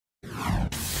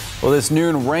Well, this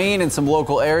noon, rain in some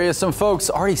local areas. Some folks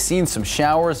already seen some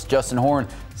showers. Justin Horn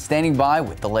standing by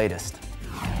with the latest.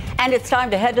 And it's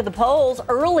time to head to the polls.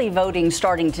 Early voting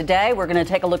starting today. We're going to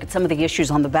take a look at some of the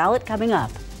issues on the ballot coming up.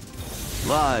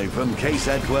 Live from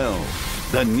KSAT 12,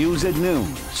 the news at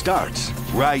noon starts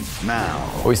right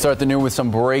now. We start the noon with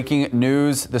some breaking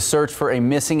news. The search for a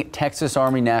missing Texas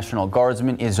Army National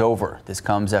Guardsman is over. This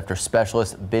comes after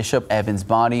specialist Bishop Evans'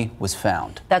 body was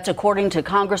found. That's according to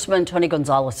Congressman Tony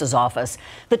Gonzalez's office.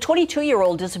 The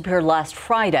 22-year-old disappeared last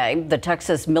Friday. The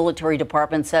Texas Military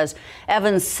Department says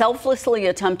Evans selflessly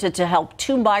attempted to help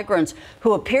two migrants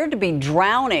who appeared to be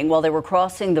drowning while they were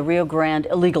crossing the Rio Grande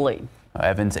illegally.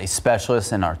 Evans, a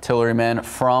specialist and artilleryman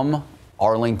from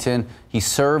Arlington. He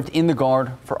served in the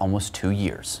Guard for almost 2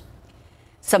 years.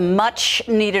 Some much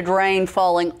needed rain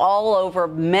falling all over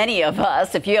many of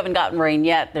us. If you haven't gotten rain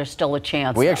yet, there's still a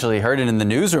chance. We actually heard it in the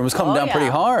newsroom. It was coming down pretty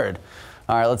hard.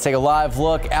 All right, let's take a live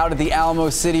look out at the Alamo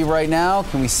City right now.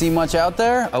 Can we see much out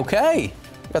there? Okay.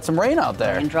 Got some rain out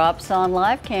there. Raindrops on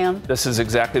live cam. This is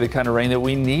exactly the kind of rain that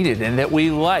we needed and that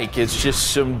we like. It's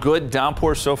just some good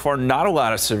downpour so far, not a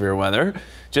lot of severe weather,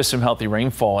 just some healthy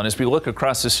rainfall. And as we look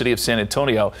across the city of San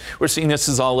Antonio, we're seeing this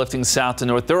is all lifting south to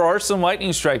north. There are some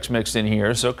lightning strikes mixed in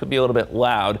here, so it could be a little bit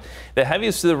loud. The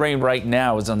heaviest of the rain right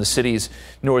now is on the city's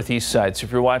northeast side. So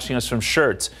if you're watching us from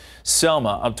Schertz,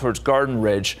 Selma, up towards Garden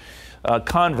Ridge,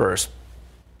 Converse,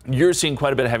 you're seeing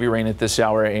quite a bit of heavy rain at this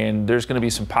hour, and there's going to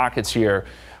be some pockets here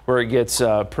where it gets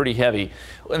pretty heavy.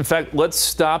 In fact, let's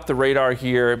stop the radar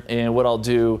here, and what I'll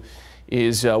do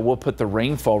is we'll put the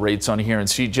rainfall rates on here and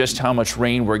see just how much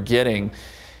rain we're getting.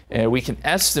 And we can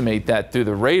estimate that through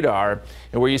the radar.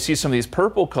 And where you see some of these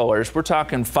purple colors, we're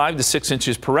talking 5 to 6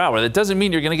 inches per hour. That doesn't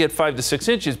mean you're going to get 5 to 6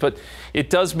 inches, but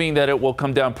it does mean that it will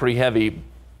come down pretty heavy,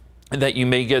 and that you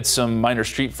may get some minor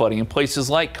street flooding in places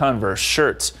like Converse,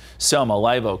 Schertz, Selma,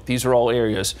 Live Oak. These are all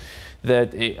areas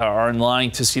that are in line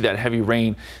to see that heavy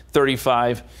rain.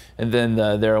 35, and then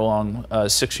they're along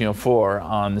 1604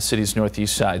 on the city's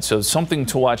northeast side. So something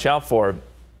to watch out for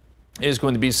is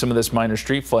going to be some of this minor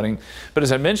street flooding. But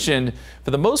as I mentioned,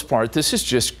 for the most part, this is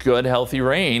just good, healthy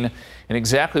rain, and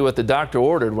exactly what the doctor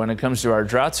ordered when it comes to our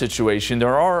drought situation.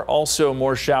 There are also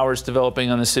more showers developing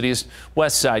on the city's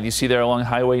west side. You see there along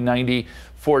Highway 90,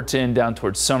 410 down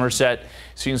towards Somerset,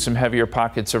 seeing some heavier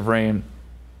pockets of rain.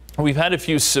 We've had a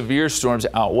few severe storms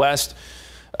out west.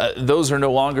 Those are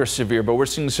no longer severe, but we're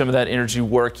seeing some of that energy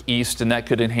work east, and that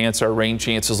could enhance our rain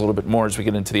chances a little bit more as we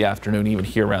get into the afternoon, even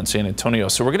here around San Antonio.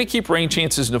 So we're going to keep rain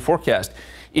chances in the forecast.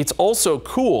 It's also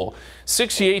cool.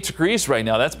 68 degrees right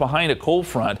now. That's behind a cold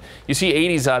front. You see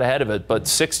 80s out ahead of it, but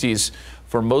 60s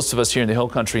for most of us here in the hill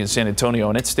country in San Antonio,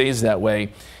 and it stays that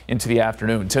way into the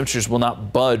afternoon. Temperatures will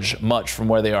not budge much from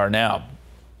where they are now.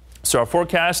 So our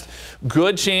forecast,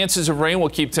 good chances of rain. Will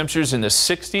keep temperatures in the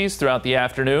 60s throughout the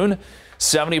afternoon.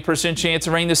 70% chance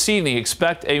of rain this evening.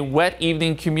 Expect a wet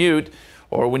evening commute,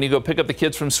 or when you go pick up the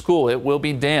kids from school, it will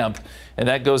be damp. And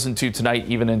that goes into tonight,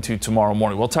 even into tomorrow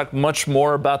morning. We'll talk much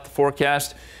more about the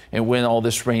forecast and when all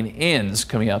this rain ends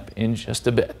coming up in just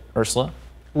a bit. Ursula?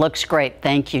 Looks great.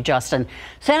 Thank you, Justin.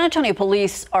 San Antonio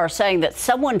police are saying that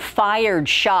someone fired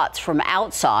shots from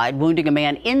outside, wounding a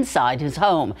man inside his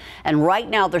home. And right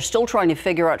now, they're still trying to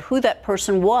figure out who that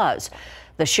person was.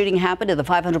 The shooting happened at the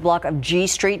 500 block of G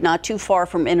Street, not too far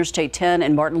from Interstate 10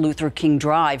 and Martin Luther King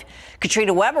Drive.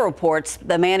 Katrina Weber reports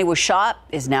the man who was shot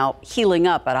is now healing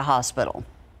up at a hospital.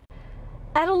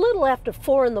 At a little after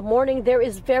 4 in the morning, there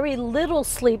is very little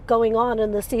sleep going on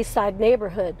in this East Side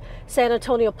neighborhood. San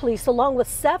Antonio police, along with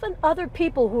 7 other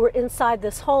people who were inside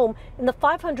this home in the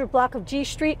 500 block of G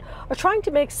Street, are trying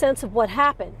to make sense of what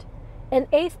happened. An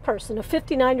 8th person, a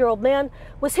 59-year-old man,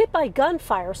 was hit by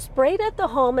gunfire sprayed at the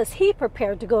home as he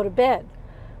prepared to go to bed.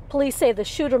 Police say the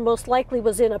shooter most likely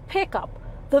was in a pickup.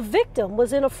 The victim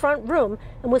was in a front room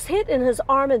and was hit in his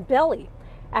arm and belly.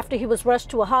 After he was rushed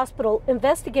to a hospital,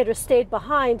 investigators stayed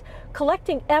behind,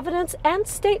 collecting evidence and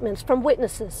statements from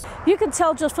witnesses. You can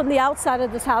tell just from the outside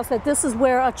of this house that this is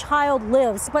where a child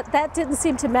lives, but that didn't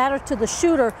seem to matter to the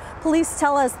shooter. Police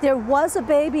tell us there was a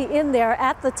baby in there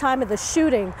at the time of the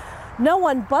shooting. No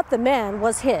one but the man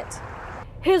was hit.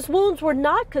 His wounds were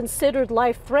not considered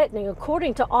life-threatening,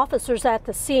 according to officers at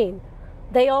the scene.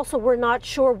 They also were not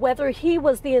sure whether he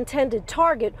was the intended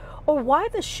target or why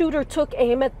the shooter took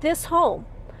aim at this home.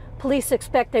 Police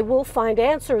expect they will find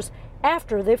answers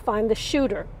after they find the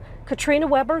shooter. Katrina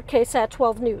Weber, KSAT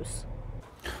 12 News.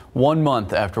 1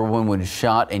 month after a woman was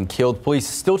shot and killed, police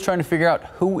are still trying to figure out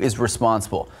who is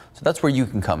responsible. So that's where you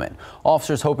can come in.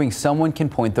 Officers hoping someone can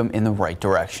point them in the right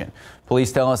direction.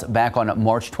 Police tell us back on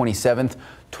March 27th,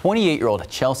 28-year-old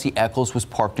Chelsea Eccles was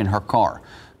parked in her car.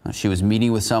 She was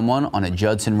meeting with someone on a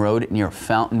Judson Road near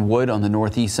Fountainwood on the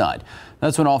northeast side.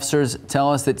 That's when officers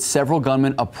tell us that several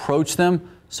gunmen approached them,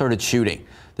 started shooting.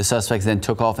 The suspects then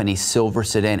took off in a silver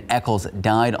sedan. Eccles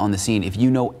died on the scene. If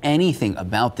you know anything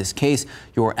about this case,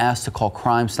 you are asked to call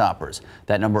Crime Stoppers.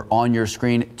 That number on your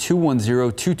screen,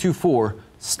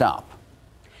 210-224-STOP.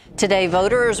 Today,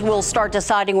 voters will start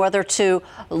deciding whether to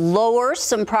lower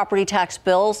some property tax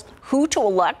bills, who to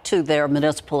elect to their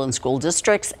municipal and school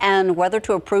districts, and whether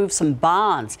to approve some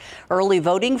bonds. Early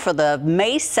voting for the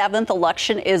May 7th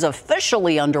election is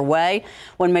officially underway.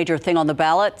 One major thing on the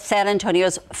ballot, San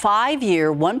Antonio's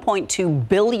 5-year, $1.2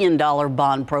 billion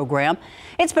bond program.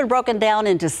 It's been broken down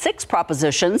into 6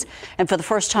 propositions, and for the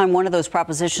first time, one of those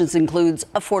propositions includes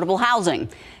affordable housing.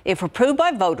 If approved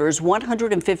by voters,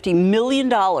 $150 million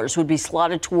would be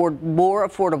slotted toward more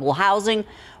affordable housing,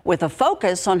 with a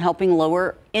focus on helping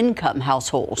lower income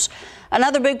households.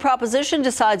 Another big proposition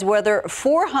decides whether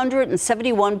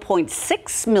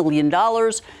 $471.6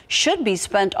 million should be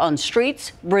spent on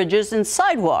streets, bridges, and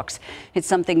sidewalks. It's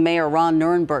something Mayor Ron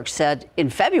Nirenberg said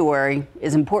in February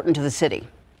is important to the city.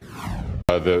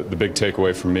 The big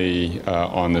takeaway for me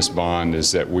on this bond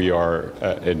is that we are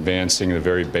advancing the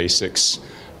very basics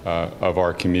of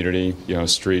our community,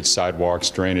 streets,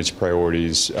 sidewalks, drainage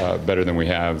priorities, better than we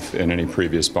have in any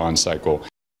previous bond cycle.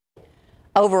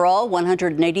 Overall,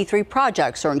 183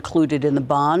 projects are included in the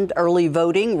bond. Early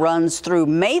voting runs through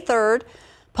May 3rd.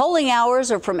 Polling hours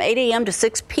are from 8 a.m. to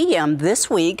 6 p.m. this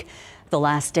week. The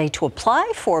last day to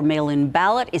apply for a mail-in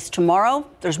ballot is tomorrow.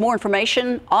 There's more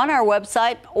information on our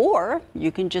website, or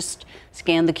you can just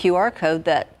scan the QR code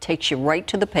that takes you right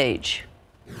to the page.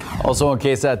 Also on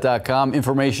KSAT.com,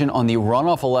 information on the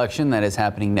runoff election that is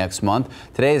happening next month.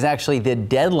 Today is actually the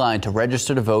deadline to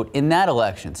register to vote in that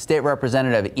election. State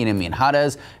Representative Ina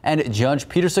Mianjades and Judge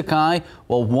Peter Sakai,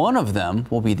 well, one of them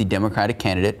will be the Democratic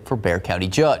candidate for Bexar County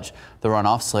Judge. The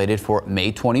runoff slated for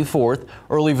May 24th.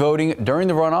 Early voting during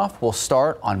the runoff will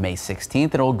start on May 16th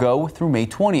and it'll go through May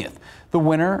 20th. The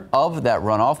winner of that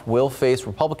runoff will face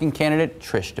Republican candidate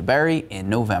Trish DeBerry in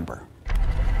November.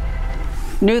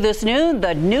 New this noon,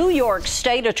 the New York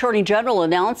State Attorney General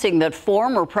announcing that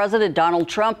former President Donald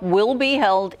Trump will be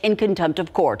held in contempt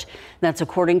of court. That's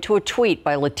according to a tweet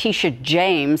by Letitia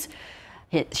James.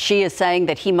 She is saying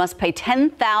that he must pay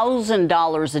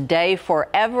 $10,000 a day for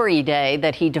every day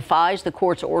that he defies the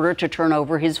court's order to turn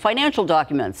over his financial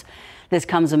documents. This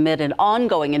comes amid an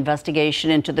ongoing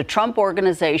investigation into the Trump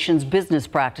Organization's business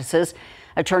practices.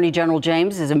 Attorney General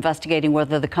James is investigating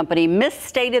whether the company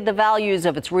misstated the values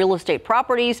of its real estate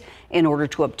properties in order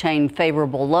to obtain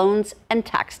favorable loans and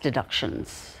tax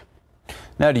deductions.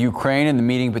 Now to Ukraine and the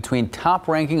meeting between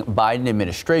top-ranking Biden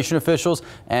administration officials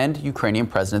and Ukrainian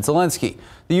President Zelensky.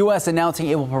 The U.S. announcing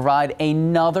it will provide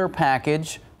another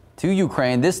package to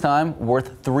Ukraine, this time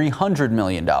worth $300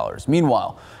 million.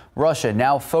 Meanwhile, Russia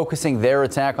now focusing their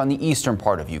attack on the eastern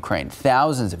part of Ukraine.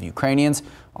 Thousands of Ukrainians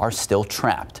are still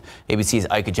trapped. ABC's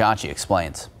Ike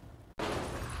explains.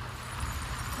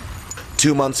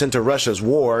 2 months into Russia's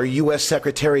war, U.S.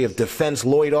 Secretary of Defense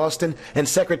Lloyd Austin and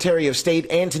Secretary of State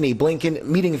Antony Blinken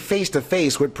meeting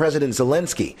face-to-face with President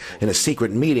Zelensky in a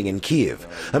secret meeting in Kyiv,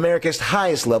 America's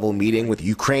highest-level meeting with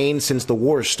Ukraine since the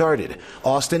war started.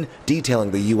 Austin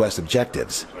detailing the U.S.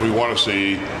 objectives. We want to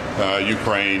see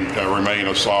Ukraine remain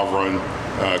a sovereign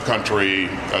country,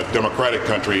 a democratic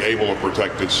country, able to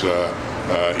protect its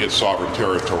sovereign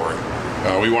territory.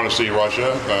 We want to see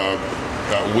Russia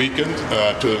weakened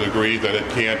to the degree that it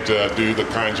can't do the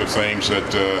kinds of things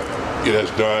that it has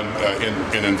done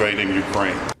in invading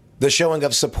Ukraine. The showing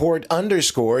of support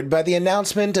underscored by the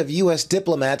announcement of U.S.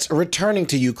 diplomats returning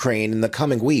to Ukraine in the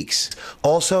coming weeks.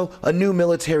 Also, a new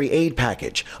military aid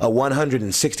package, a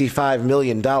 $165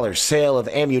 million sale of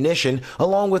ammunition,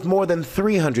 along with more than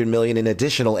 $300 million in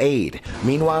additional aid.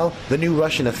 Meanwhile, the new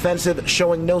Russian offensive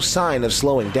showing no sign of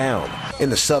slowing down.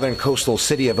 In the southern coastal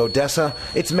city of Odessa,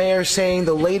 its mayor saying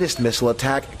the latest missile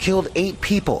attack killed 8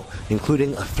 people,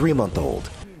 including a 3-month-old.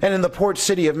 And in the port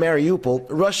city of Mariupol,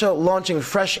 Russia launching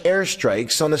fresh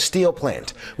airstrikes on a steel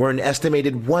plant, where an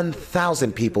estimated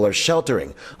 1,000 people are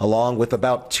sheltering, along with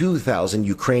about 2,000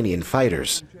 Ukrainian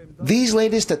fighters. These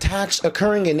latest attacks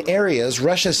occurring in areas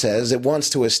Russia says it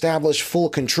wants to establish full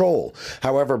control.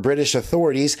 However, British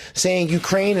authorities saying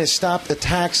Ukraine has stopped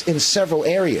attacks in several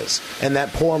areas, and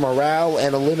that poor morale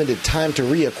and a limited time to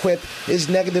re-equip is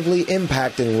negatively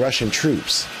impacting Russian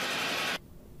troops.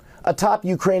 A top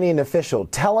Ukrainian official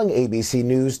telling ABC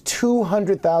News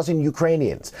 200,000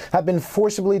 Ukrainians have been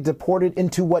forcibly deported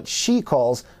into what she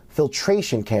calls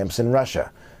filtration camps in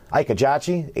Russia. Ike,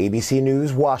 ABC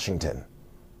News, Washington.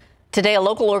 Today, a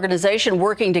local organization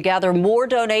working to gather more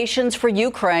donations for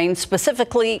Ukraine,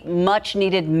 specifically much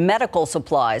needed medical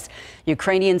supplies.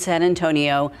 Ukrainian San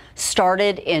Antonio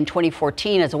started in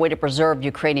 2014 as a way to preserve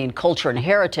Ukrainian culture and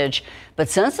heritage. But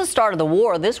since the start of the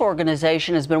war, this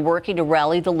organization has been working to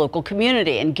rally the local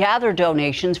community and gather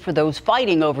donations for those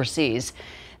fighting overseas.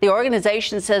 The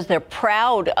organization says they're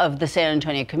proud of the San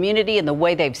Antonio community and the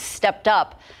way they've stepped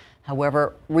up.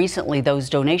 However, recently those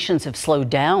donations have slowed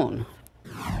down.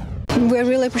 We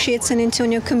really appreciate San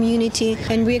Antonio community,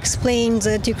 and we explain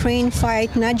that Ukraine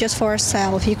fight not just for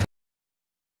ourselves.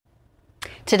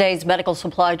 Today's medical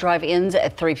supply drive ends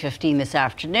at 3:15 this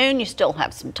afternoon. You still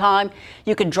have some time.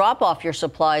 You can drop off your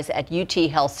supplies at UT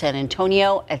Health San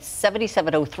Antonio at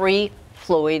 7703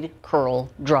 Floyd Curl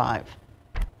Drive.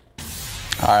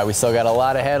 All right, we still got a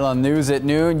lot ahead on news at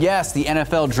noon. Yes, the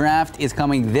NFL draft is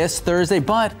coming this Thursday,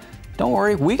 but don't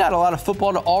worry, we got a lot of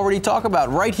football to already talk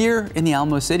about right here in the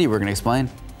Alamo City. We're going to explain.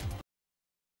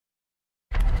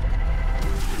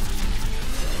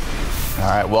 All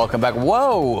right, welcome back.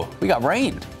 Whoa, we got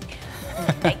rain.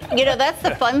 You know, that's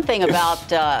the fun thing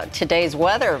about today's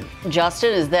weather,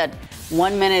 Justin, is that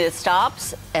 1 minute it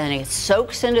stops and it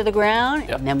soaks into the ground,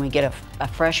 and then we get a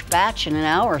fresh batch in an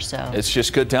hour or so. It's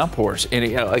just good downpours.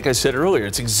 And like I said earlier,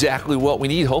 it's exactly what we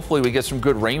need. Hopefully we get some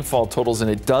good rainfall totals,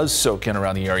 and it does soak in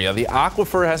around the area. The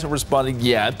aquifer hasn't responded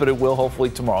yet, but it will hopefully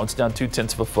tomorrow. It's down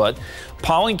 0.2 of a foot.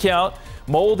 Pollen count,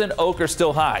 mold and oak are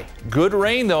still high. Good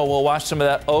rain, though, will wash some of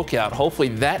that oak out. Hopefully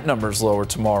that number's lower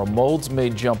tomorrow. Molds may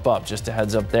jump up, just a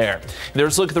heads up there.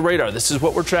 There's a look at the radar. This is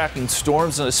what we're tracking.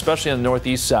 Storms, and especially on the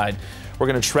northeast side. We're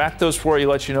going to track those for you,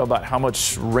 let you know about how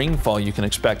much rainfall you can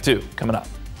expect, too, coming up.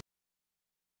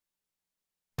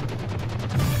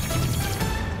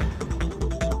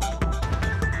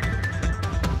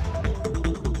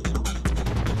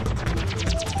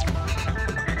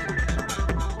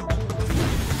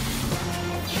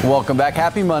 Welcome back.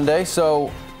 Happy Monday.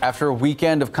 So after a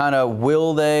weekend of kind of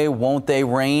will they, won't they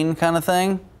rain kind of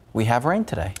thing, we have rain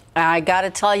today. I got to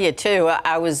tell you, too,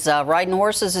 I was riding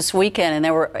horses this weekend, and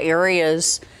there were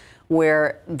areas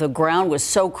where the ground was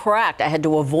so cracked I had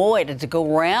to avoid and to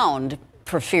go around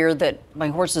for fear that my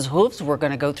horse's hooves were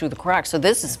going to go through the cracks. So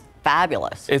this is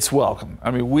fabulous. It's welcome.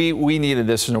 I mean, we needed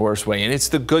this in the worst way, and it's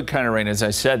the good kind of rain, as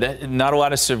I said. Not a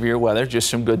lot of severe weather, just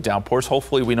some good downpours.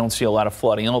 Hopefully we don't see a lot of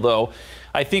flooding, although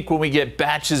I think when we get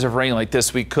batches of rain like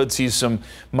this, we could see some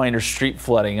minor street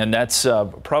flooding, and that's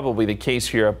probably the case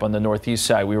here up on the northeast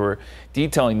side. We were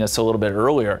detailing this a little bit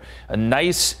earlier. A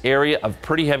nice area of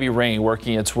pretty heavy rain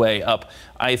working its way up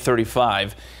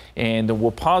I-35, and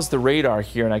we'll pause the radar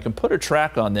here, and I can put a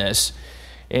track on this,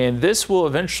 and this will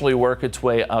eventually work its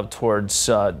way up towards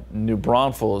New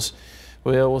Braunfels.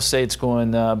 We'll say it's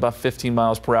going about 15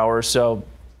 miles per hour or so.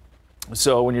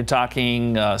 So when you're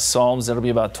talking Psalms, that'll be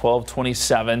about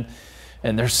 1227,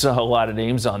 and there's a lot of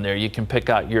names on there. You can pick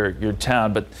out your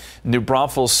town, but New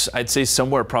Braunfels, I'd say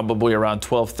somewhere probably around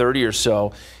 1230 or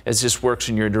so as this works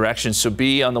in your direction. So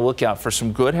be on the lookout for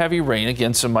some good heavy rain.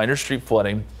 Again, some minor street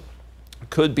flooding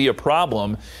could be a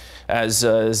problem as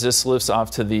this lifts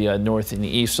off to the north and the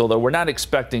east, although we're not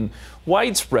expecting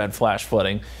widespread flash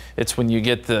flooding. It's when you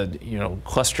get the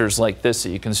clusters like this that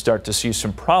you can start to see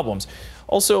some problems.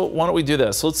 Also, why don't we do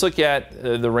this? Let's look at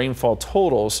the rainfall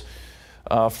totals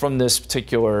from this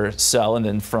particular cell, and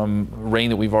then from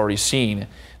rain that we've already seen.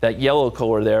 That yellow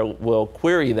color there will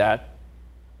query that,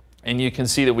 and you can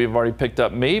see that we've already picked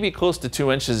up maybe close to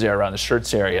 2 inches there around the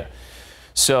Schertz area.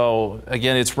 So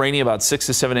again, it's raining about 6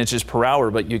 to 7 inches per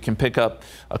hour, but you can pick up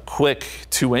a quick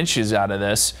 2 inches out of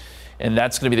this. And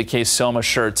that's going to be the case Selma,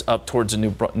 Schertz up towards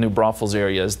the New Braunfels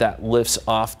area as that lifts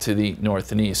off to the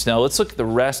north and east. Now let's look at the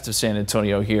rest of San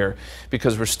Antonio here,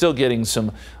 because we're still getting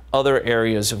some other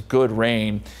areas of good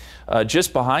rain.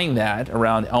 Just behind that,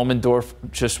 around Elmendorf,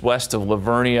 just west of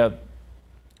Lavernia,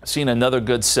 seeing another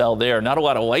good cell there. Not a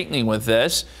lot of lightning with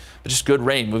this, but just good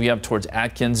rain moving up towards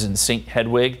Atkins and St.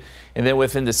 Hedwig. And then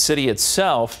within the city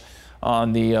itself,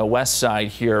 on the west side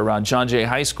here around John Jay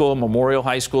High School, Memorial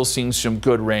High School, seeing some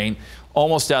good rain,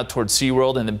 almost out towards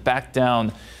SeaWorld, and then back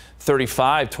down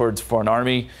 35 towards Farn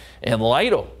Army, and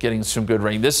Lytle getting some good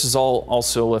rain. This is all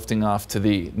also lifting off to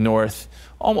the north,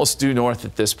 almost due north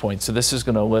at this point. So this is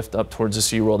going to lift up towards the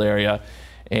SeaWorld area,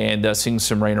 and seeing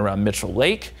some rain around Mitchell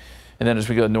Lake. And then as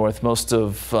we go north, most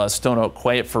of Stone Oak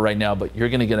quiet for right now, but you're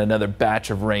going to get another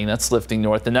batch of rain that's lifting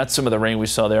north, and that's some of the rain we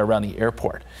saw there around the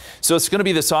airport. So it's going to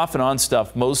be this off and on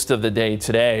stuff most of the day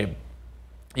today.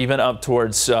 Even up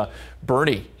towards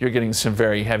Bernie, you're getting some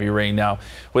very heavy rain now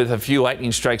with a few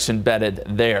lightning strikes embedded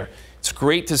there. It's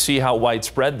great to see how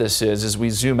widespread this is as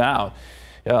we zoom out.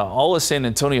 All of San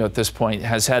Antonio at this point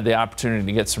has had the opportunity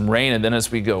to get some rain, and then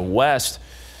as we go west,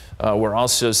 we're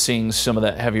also seeing some of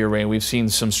that heavier rain. We've seen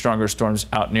some stronger storms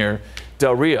out near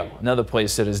Del Rio, another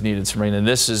place that has needed some rain, and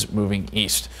this is moving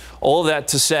east. All of that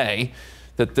to say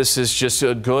that this is just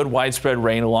a good widespread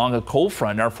rain along a cold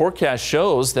front. Our forecast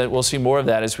shows that we'll see more of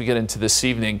that as we get into this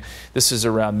evening. This is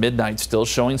around midnight, still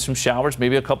showing some showers,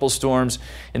 maybe a couple storms,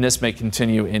 and this may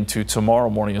continue into tomorrow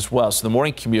morning as well. So the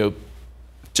morning commute,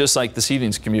 just like this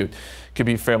evening's commute, could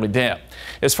be fairly damp.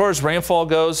 As far as rainfall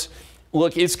goes,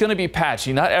 look, it's going to be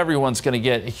patchy. Not everyone's going to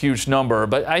get a huge number,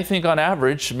 but I think on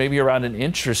average, maybe around an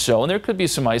inch or so. And there could be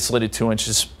some isolated 2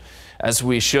 inches, as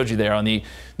we showed you there on the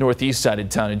northeast side of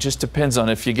town. It just depends on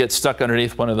if you get stuck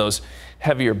underneath one of those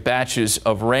heavier batches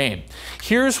of rain.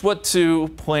 Here's what to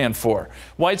plan for.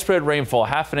 Widespread rainfall,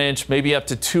 ½ inch, maybe up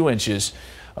to 2 inches.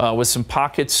 With some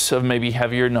pockets of maybe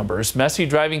heavier numbers. Messy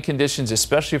driving conditions,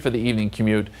 especially for the evening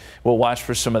commute. We'll watch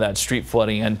for some of that street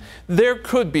flooding, and there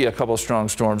could be a couple strong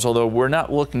storms, although we're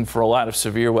not looking for a lot of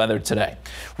severe weather today.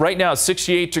 Right now,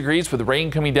 68 degrees with rain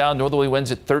coming down, northerly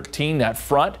winds at 13. That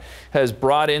front has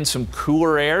brought in some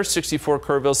cooler air. 64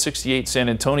 Kerrville, 68 San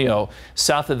Antonio.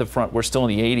 South of the front, we're still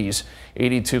in the 80s.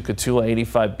 82 Cotulla,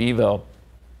 85 Beeville.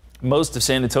 Most of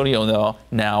San Antonio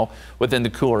now within the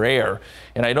cooler air,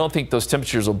 and I don't think those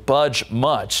temperatures will budge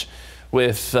much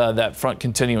with that front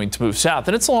continuing to move south.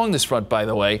 And it's along this front, by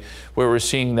the way, where we're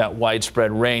seeing that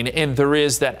widespread rain, and there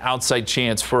is that outside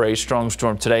chance for a strong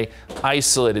storm today,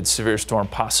 isolated severe storm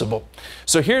possible.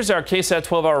 So here's our KSAT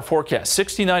 12-hour forecast.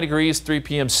 69 degrees, 3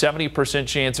 p.m., 70%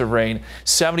 chance of rain,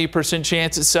 70%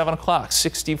 chance at 7 o'clock,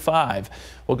 65.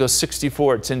 We'll go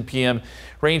 64 at 10 p.m.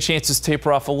 Rain chances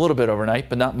taper off a little bit overnight,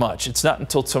 but not much. It's not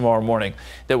until tomorrow morning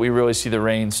that we really see the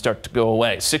rain start to go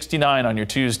away. 69 on your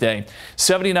Tuesday,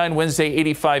 79 Wednesday,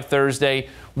 85 Thursday.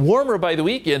 Warmer by the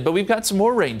weekend, but we've got some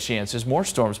more rain chances, more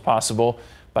storms possible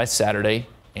by Saturday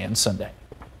and Sunday.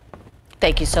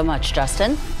 Thank you so much,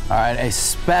 Justin. All right, a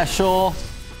special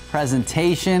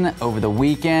presentation over the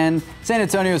weekend. San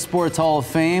Antonio Sports Hall of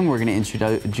Fame. We're going to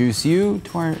introduce you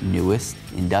to our newest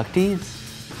inductees.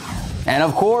 And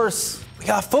of course, we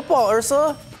got football,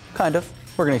 Ursula. Kind of.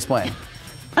 We're going to explain.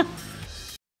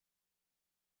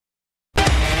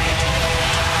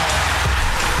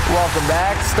 Welcome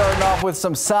back. Starting off with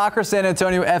some soccer. San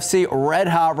Antonio FC red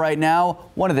hot right now.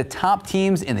 One of the top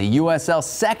teams in the USL,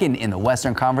 second in the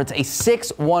Western Conference. A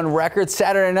 6-1 record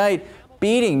Saturday night,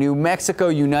 beating New Mexico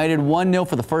United 1-0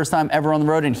 for the first time ever on the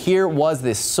road. And here was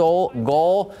the sole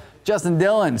goal. Justin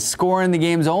Dillon scoring the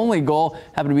game's only goal,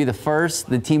 happened to be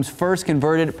the team's first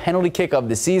converted penalty kick of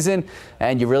the season.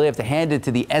 And you really have to hand it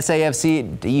to the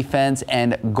SAFC defense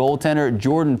and goaltender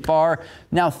Jordan Farr.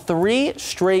 Now 3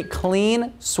 straight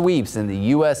clean sweeps in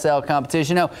the USL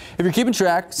competition. Now, if you're keeping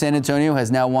track, San Antonio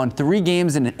has now won 3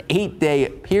 games in an 8-day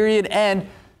period, and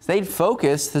stayed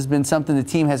focused has been something the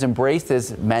team has embraced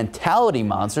as mentality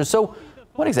monsters. So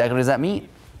what exactly does that mean?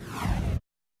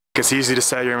 It's easy to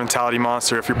say you're a mentality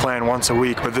monster if you're playing once a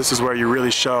week, but this is where you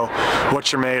really show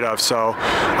what you're made of. So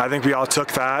I think we all took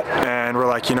that and we're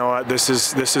like, you know what, this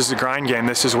is a grind game.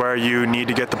 This is where you need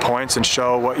to get the points and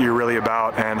show what you're really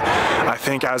about. And I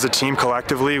think as a team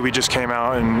collectively, we just came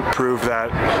out and proved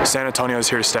that San Antonio is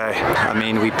here to stay. I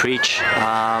mean, we preach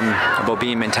about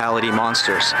being mentality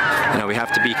monsters. You know, we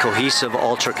have to be cohesive,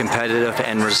 ultra competitive,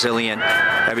 and resilient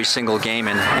every single game,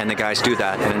 and the guys do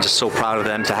that. And I'm just so proud of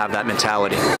them to have that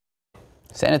mentality.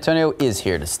 San Antonio is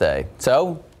here to stay.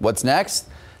 So what's next?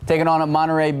 Taking on at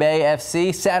Monterey Bay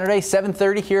FC Saturday,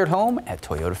 7:30 here at home at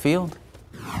Toyota Field.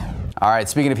 All right,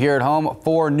 speaking of here at home,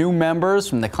 4 new members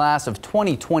from the class of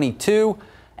 2022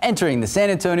 entering the San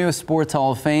Antonio Sports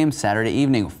Hall of Fame Saturday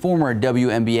evening. Former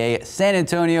WNBA San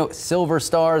Antonio Silver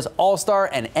Stars All-Star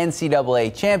and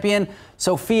NCAA champion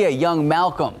Sophia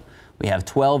Young-Malcolm. We have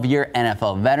 12-year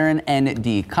NFL veteran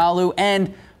N.D. Kalu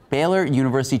and Baylor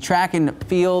University track and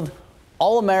field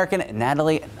All-American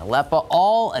Natalie Nalepa,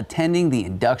 all attending the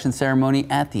induction ceremony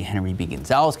at the Henry B.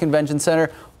 Gonzalez Convention Center,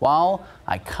 while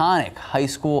iconic high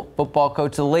school football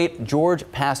coach, the late George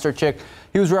Pastorchik,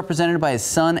 he was represented by his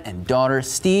son and daughter,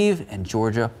 Steve and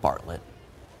Georgia Bartlett.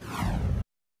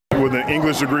 With an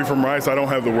English degree from Rice, I don't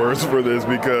have the words for this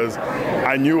because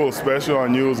I knew it was special. I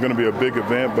knew it was going to be a big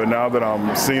event, but now that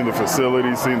I'm seeing the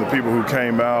facilities, seeing the people who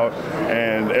came out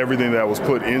and everything that was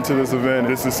put into this event,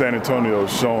 this is San Antonio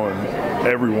showing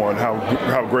everyone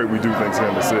how great we do things here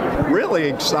in the city. Really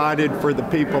excited for the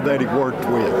people that he worked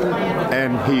with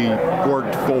and he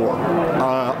worked for.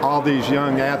 All these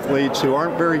young athletes who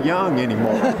aren't very young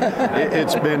anymore.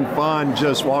 It's been fun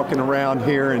just walking around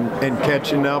here and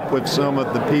catching up with some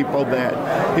of the people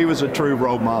that he was a true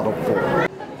role model for.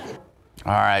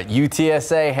 All right,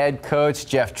 UTSA head coach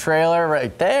Jeff Traylor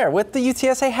right there with the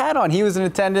UTSA hat on. He was in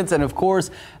attendance, and of course,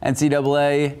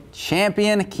 NCAA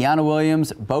champion Kiana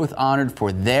Williams, both honored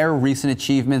for their recent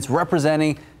achievements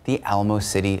representing the Alamo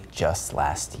City just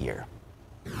last year.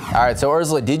 All right, so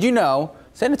Ursula, did you know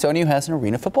San Antonio has an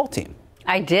arena football team?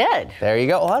 I did. There you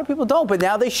go. A lot of people don't, but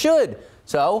now they should.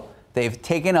 So they've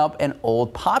taken up an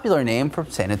old popular name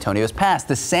from San Antonio's past,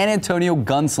 the San Antonio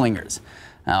Gunslingers.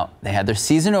 Now, they had their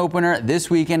season opener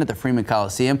this weekend at the Freeman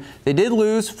Coliseum. They did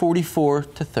lose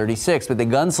 44-36, but the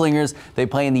Gunslingers, they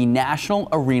play in the National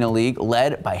Arena League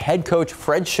led by head coach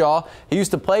Fred Shaw. He used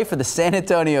to play for the San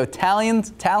Antonio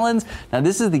Talons. Now,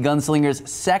 this is the Gunslingers'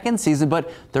 second season,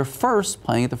 but they're first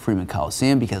playing at the Freeman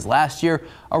Coliseum because last year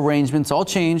arrangements all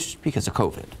changed because of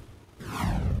COVID.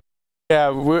 Yeah,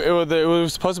 it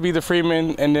was supposed to be the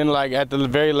Freeman, and then like at the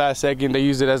very last second, they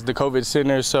used it as the COVID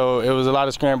center. So it was a lot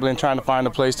of scrambling, trying to find a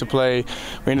place to play.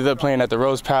 We ended up playing at the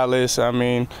Rose Palace. I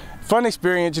mean, fun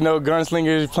experience, you know,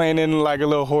 gunslingers playing in like a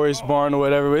little horse barn or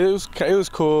whatever. It was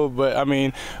cool, but I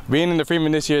mean, being in the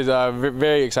Freeman this year is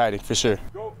very exciting for sure.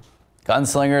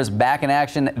 Gunslingers back in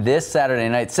action this Saturday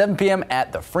night, 7 p.m.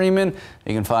 at the Freeman.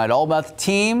 You can find all about the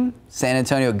team,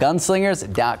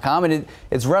 SanAntonioGunslingers.com, and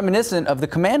it's reminiscent of the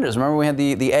Commanders. Remember we had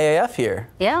the AAF here?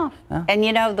 Yeah, and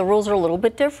you know, the rules are a little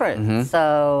bit different,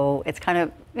 so it's kind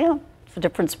of, you know, it's a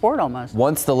different sport almost.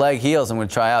 Once the leg heals, I'm going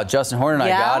to try out. Justin Horner and I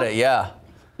got it,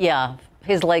 Yeah,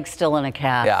 his leg's still in a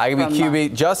cast. Yeah, I can be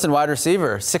QB. Justin, wide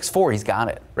receiver, 6'4", he's got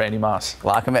it. Randy Moss.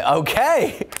 Lock him in.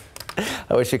 Okay.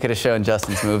 I wish we could have shown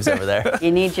Justin's moves over there.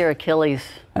 You need your Achilles.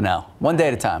 I know. One day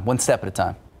at a time, one step at a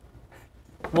time.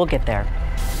 We'll get there.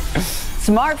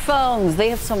 Smartphones, they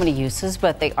have so many uses,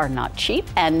 but they are not cheap,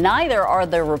 and neither are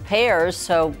their repairs.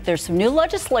 So there's some new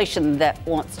legislation that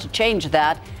wants to change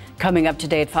that. Coming up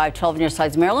today at 5:12 on your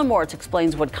sides, Marilyn Moritz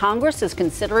explains what Congress is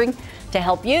considering to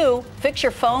help you fix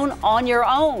your phone on your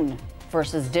own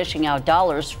versus dishing out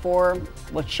dollars for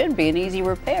what should be an easy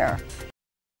repair.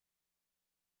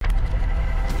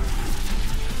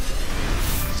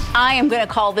 I am going to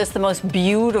call this the most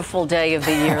beautiful day of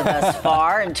the year thus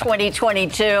far in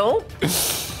 2022.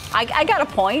 I got a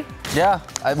point. Yeah,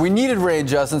 we needed rain,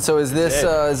 Justin. So is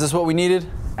this what we needed?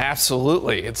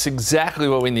 Absolutely, it's exactly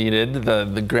what we needed.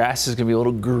 The grass is going to be a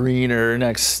little greener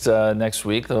next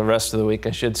week, the rest of the week,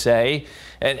 I should say.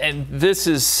 And this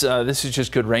is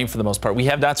just good rain for the most part. We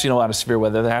have not seen a lot of severe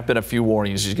weather. There have been a few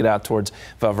warnings as you get out towards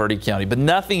Valverde County, but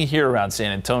nothing here around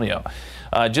San Antonio.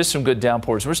 Just some good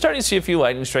downpours. We're starting to see a few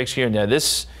lightning strikes here and there.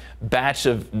 This batch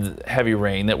of heavy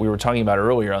rain that we were talking about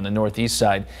earlier on the northeast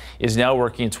side is now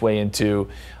working its way into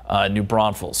New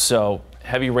Braunfels. So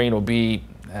heavy rain will be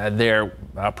there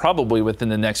probably within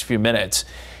the next few minutes.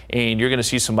 And you're going to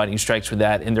see some lightning strikes with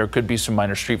that. And there could be some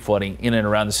minor street flooding in and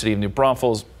around the city of New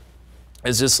Braunfels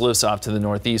as this lifts off to the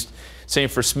northeast. Same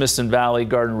for Smithson Valley,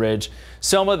 Garden Ridge.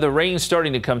 Selma, the rain's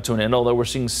starting to come to an end, although we're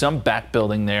seeing some back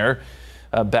building there.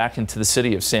 Back into the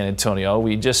city of San Antonio.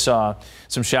 We just saw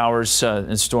some showers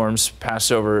and storms pass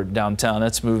over downtown.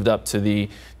 That's moved up to the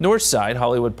north side,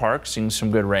 Hollywood Park, seeing some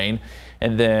good rain.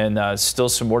 And then still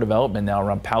some more development now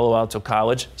around Palo Alto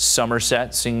College,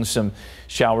 Somerset, seeing some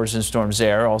showers and storms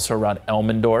there. Also around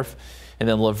Elmendorf. And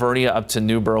then Lavernia up to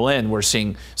New Berlin, we're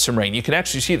seeing some rain. You can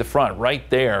actually see the front right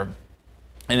there.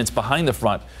 And it's behind the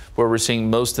front where we're seeing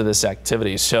most of this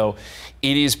activity. So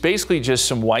it is basically just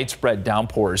some widespread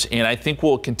downpours, and I think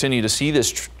we'll continue to see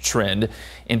this trend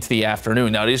into the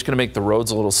afternoon. Now, it is going to make the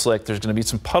roads a little slick. There's going to be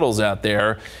some puddles out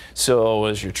there. So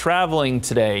as you're traveling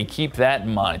today, keep that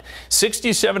in mind.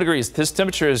 67 degrees. This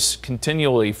temperature has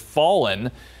continually fallen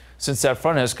since that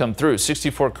front has come through.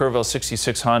 64 Kerrville,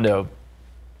 66 Hondo.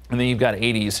 And then you've got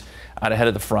 80s out ahead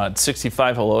of the front.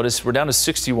 65 Helotes. We're down to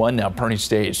 61 now, Perny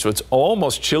Stage. So it's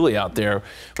almost chilly out there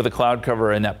with a cloud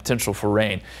cover and that potential for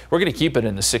rain. We're going to keep it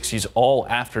in the 60s all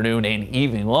afternoon and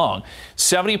evening long.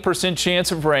 70%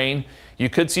 chance of rain. You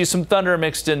could see some thunder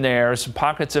mixed in there, some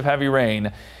pockets of heavy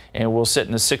rain. And we'll sit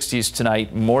in the 60s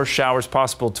tonight. More showers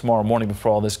possible tomorrow morning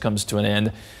before all this comes to an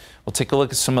end. We'll take a look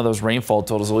at some of those rainfall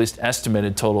totals, at least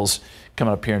estimated totals,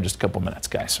 coming up here in just a couple minutes,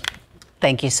 guys.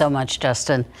 Thank you so much,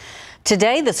 Justin.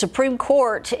 Today, the Supreme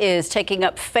Court is taking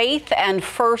up Faith and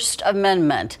First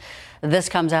Amendment. This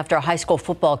comes after a high school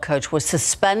football coach was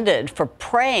suspended for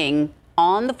praying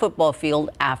on the football field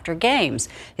after games.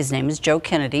 His name is Joe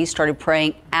Kennedy. He started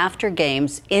praying after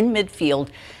games in midfield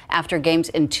after games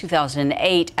in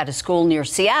 2008 at a school near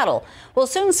Seattle. Well,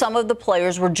 soon some of the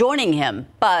players were joining him,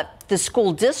 but the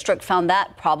school district found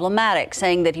that problematic,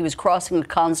 saying that he was crossing the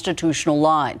constitutional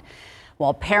line.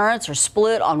 While parents are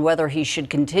split on whether he should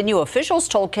continue, officials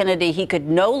told Kennedy he could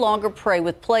no longer pray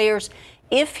with players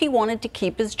if he wanted to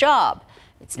keep his job.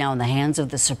 It's now in the hands of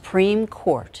the Supreme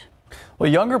Court. Well,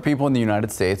 younger people in the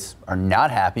United States are not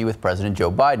happy with President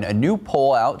Joe Biden. A new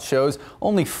poll out shows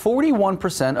only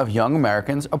 41% of young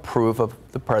Americans approve of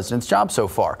the president's job so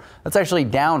far. That's actually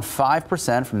down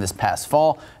 5% from this past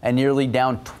fall and nearly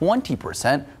down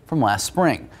 20% from last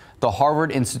spring. The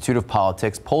Harvard Institute of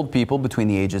Politics polled people between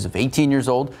the ages of 18 years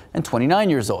old and 29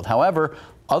 years old. However,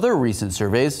 other recent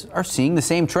surveys are seeing the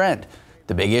same trend.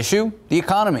 The big issue, the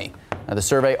economy. Now, the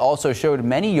survey also showed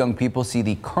many young people see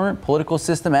the current political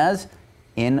system as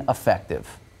ineffective.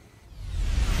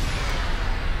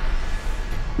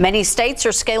 Many states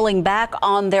are scaling back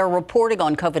on their reporting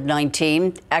on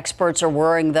COVID-19. Experts are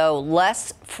worrying, though,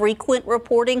 less frequent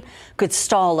reporting could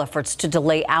stall efforts to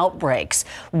delay outbreaks.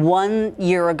 1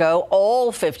 year ago,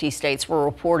 all 50 states were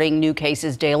reporting new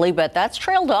cases daily, but that's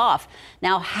trailed off.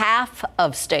 Now, half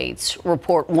of states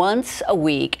report once a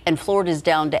week, and Florida's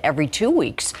down to every 2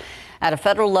 weeks. At a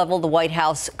federal level, the White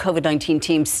House COVID-19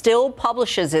 team still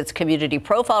publishes its community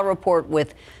profile report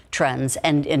with trends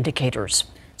and indicators.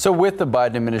 So with the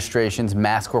Biden administration's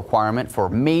mask requirement for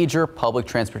major public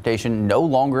transportation no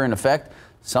longer in effect,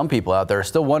 some people out there are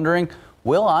still wondering,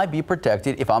 will I be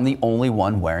protected if I'm the only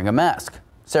one wearing a mask?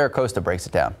 Sarah Costa breaks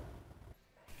it down.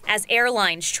 As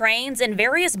airlines, trains, and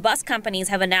various bus companies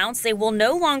have announced they will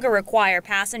no longer require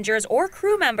passengers or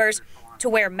crew members to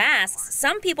wear masks,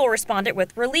 some people responded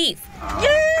with relief.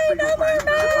 Yay, no more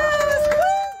masks!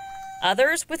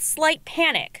 Others with slight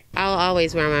panic. I'll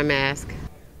always wear my mask.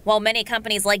 While many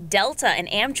companies like Delta and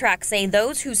Amtrak say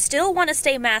those who still want to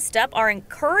stay masked up are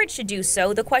encouraged to do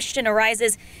so, the question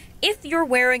arises, if you're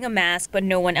wearing a mask but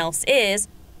no one else is,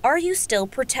 are you still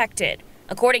protected?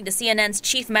 According to CNN's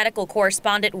chief medical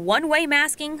correspondent, one-way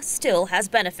masking still has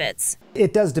benefits.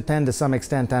 It does depend to some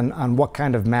extent on what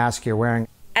kind of mask you're wearing.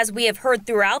 As we have heard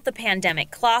throughout the pandemic,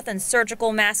 cloth and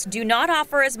surgical masks do not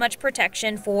offer as much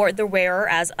protection for the wearer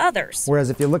as others. Whereas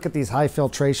if you look at these high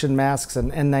filtration masks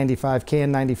and N95,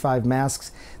 KN95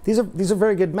 masks, these are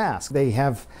very good masks. They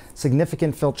have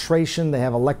significant filtration. They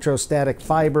have electrostatic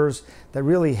fibers that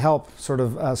really help sort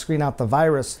of screen out the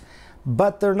virus,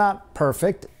 but they're not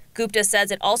perfect. Gupta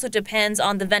says it also depends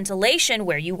on the ventilation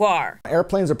where you are.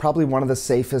 Airplanes are probably one of the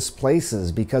safest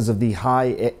places because of the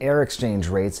high air exchange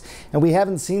rates, and we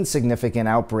haven't seen significant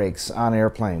outbreaks on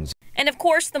airplanes. And of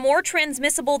course, the more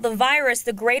transmissible the virus,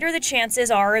 the greater the chances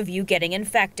are of you getting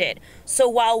infected. So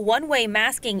while one-way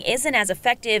masking isn't as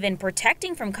effective in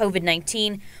protecting from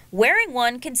COVID-19, wearing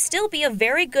one can still be a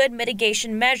very good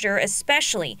mitigation measure,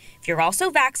 especially if you're also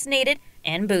vaccinated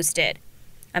and boosted.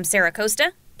 I'm Sarah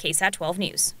Costa, KSAT 12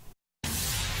 News.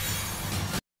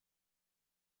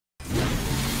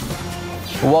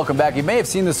 Welcome back. You may have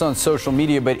seen this on social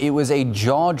media, but it was a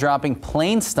jaw-dropping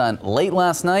plane stunt late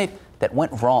last night that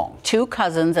went wrong. Two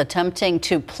cousins attempting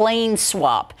to plane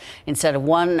swap. Instead of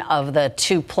one of the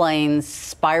two planes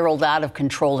spiraled out of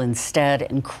control instead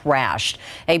and crashed.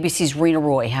 ABC's Rena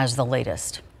Roy has the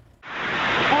latest. Blue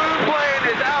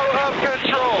plane is out of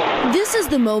control. This is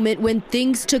the moment when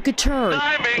things took a turn.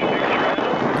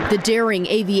 The daring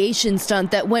aviation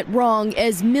stunt that went wrong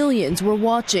as millions were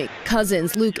watching.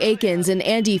 Cousins Luke Akins and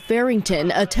Andy Farrington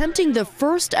attempting the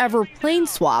first ever plane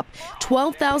swap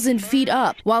 12,000 feet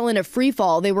up. While in a free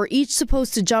fall, they were each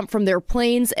supposed to jump from their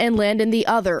planes and land in the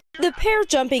other. The pair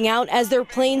jumping out as their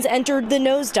planes entered the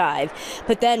nosedive.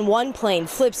 But then one plane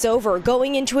flips over,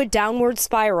 going into a downward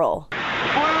spiral.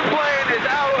 Blue plane is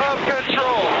out of control.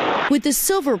 With the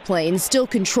silver plane still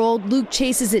controlled, Luke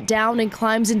chases it down and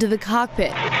climbs into the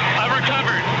cockpit. I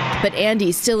recovered. But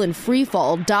Andy's still in free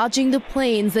fall, dodging the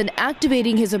planes, then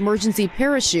activating his emergency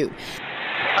parachute.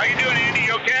 How you doing, Andy?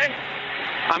 You okay?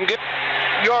 I'm good.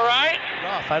 You all right?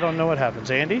 I don't know what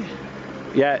happens, Andy.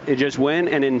 Yeah, it just went,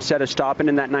 and instead of stopping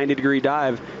in that 90-degree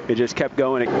dive, it just kept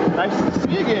going. Nice to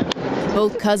see you again.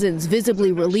 Both cousins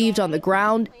visibly relieved on the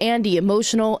ground, Andy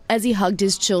emotional as he hugged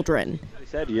his children. He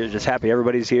said you're just happy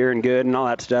everybody's here and good and all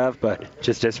that stuff, but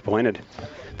just disappointed.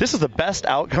 This is the best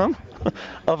outcome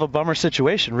of a bummer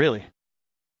situation, really.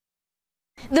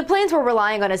 The planes were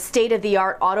relying on a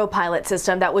state-of-the-art autopilot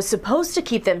system that was supposed to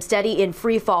keep them steady in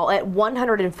free fall at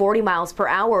 140 miles per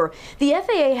hour. The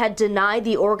FAA had denied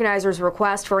the organizers'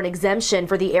 request for an exemption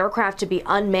for the aircraft to be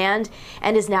unmanned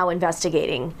and is now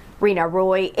investigating. Rena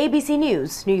Roy, ABC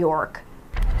News, New York.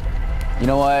 You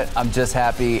know what? I'm just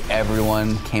happy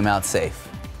everyone came out safe.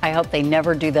 I hope they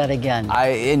never do that again.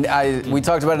 We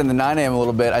talked about it in the 9 a.m. a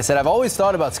little bit. I said I've always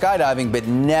thought about skydiving, but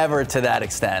never to that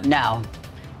extent. No,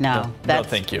 no,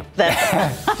 thank you.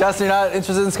 Justin, you're not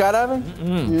interested in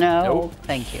skydiving? No,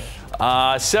 thank you.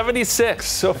 76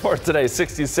 so far today.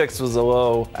 66 was a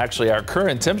low. Actually, our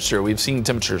current temperature, we've seen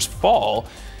temperatures fall.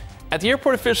 At the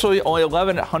airport, officially only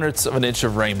 0.11 of an inch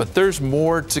of rain, but there's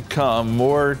more to come,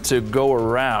 more to go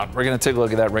around. We're going to take a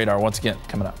look at that radar once again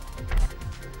coming up.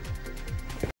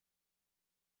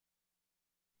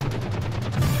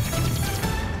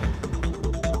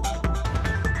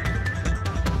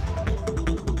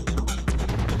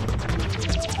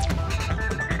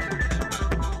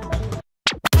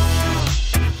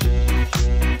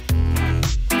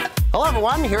 Hello,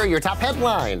 everyone. Here are your top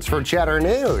headlines for Cheddar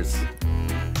News.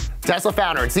 Tesla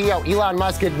founder and CEO Elon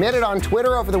Musk admitted on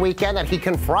Twitter over the weekend that he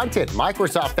confronted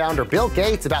Microsoft founder Bill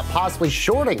Gates about possibly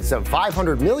shorting some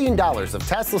 $500 million of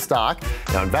Tesla stock.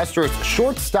 Now, investors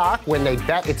short stock when they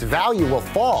bet its value will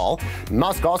fall.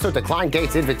 Musk also declined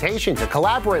Gates' invitation to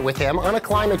collaborate with him on a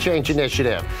climate change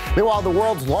initiative. Meanwhile, the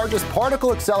world's largest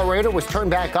particle accelerator was turned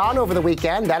back on over the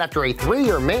weekend. That after a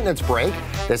 3-year maintenance break.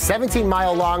 The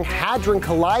 17-mile-long Hadron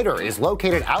Collider is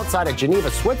located outside of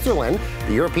Geneva, Switzerland.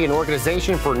 The European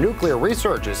Organization for Nuclear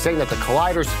Research is saying that the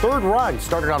collider's third run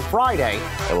started on Friday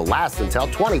and will last until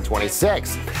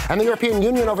 2026. And the European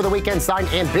Union over the weekend signed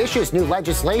ambitious new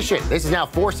legislation. This is now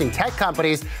forcing tech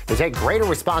companies to take greater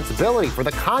responsibility for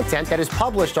the content that is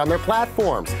published on their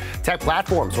platforms. Tech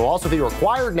platforms will also be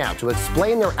required now to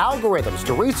explain their algorithms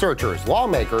to researchers,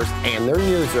 lawmakers, and their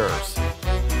users.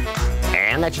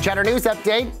 And that's your Cheddar News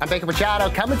Update. I'm Baker Machado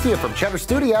coming to you from Cheddar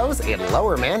Studios in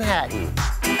Lower Manhattan.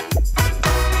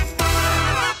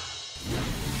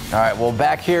 All right, well,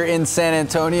 back here in San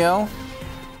Antonio,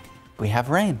 we have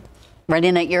rain.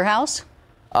 Raining at your house?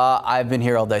 I've been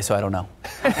here all day, so I don't know.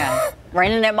 Okay.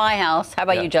 Raining at my house. How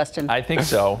about you, Justin? I think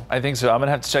so. I'm going to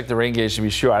have to check the rain gauge to be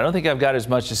sure. I don't think I've got as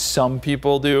much as some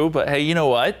people do, but hey, you know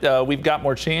what? We've got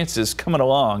more chances coming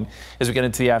along as we get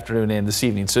into the afternoon and this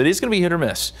evening. So it is going to be hit or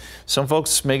miss. Some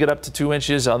folks may get up to 2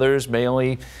 inches. Others may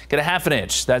only get a half an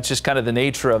inch. That's just kind of the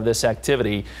nature of this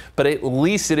activity. But at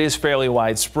least it is fairly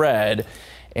widespread.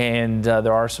 And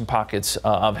there are some pockets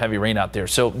of heavy rain out there.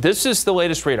 So this is the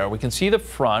latest radar. We can see the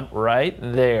front right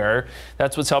there.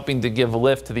 That's what's helping to give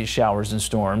lift to these showers and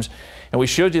storms. And we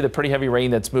showed you the pretty heavy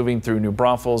rain that's moving through New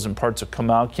Braunfels and parts of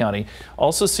Comal County.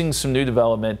 Also seeing some new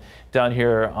development down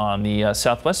here on the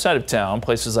southwest side of town,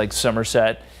 places like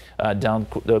Somerset, down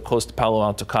close to Palo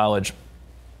Alto College.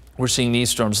 We're seeing these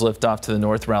storms lift off to the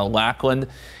north around Lackland,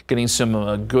 getting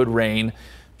some good rain.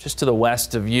 Just to the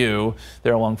west of you,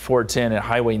 there along 410 at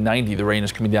Highway 90, the rain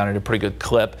is coming down at a pretty good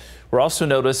clip. We're also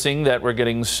noticing that we're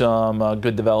getting some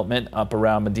good development up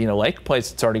around Medina Lake, place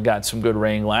that's already got some good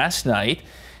rain last night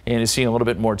and is seeing a little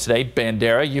bit more today.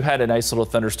 Bandera, you had a nice little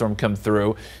thunderstorm come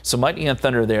through. Some lightning and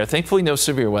thunder there. Thankfully, no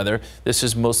severe weather. This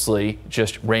is mostly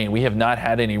just rain. We have not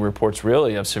had any reports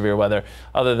really of severe weather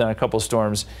other than a couple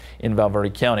storms in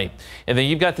Valverde County. And then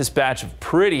you've got this batch of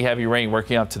pretty heavy rain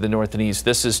working out to the north and east.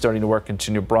 This is starting to work into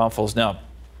New Braunfels. Now,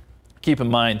 keep in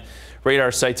mind,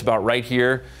 radar sight's about right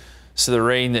here. So the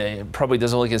rain probably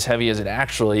doesn't look as heavy as it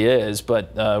actually is,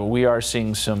 but we are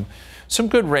seeing some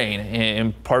good rain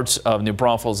in parts of New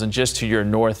Braunfels and just to your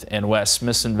north and west,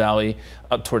 Smithson Valley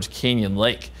up towards Canyon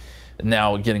Lake.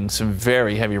 Now getting some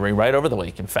very heavy rain right over the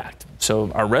lake, in fact. So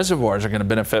our reservoirs are going to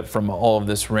benefit from all of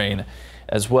this rain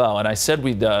as well. And I said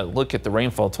we'd look at the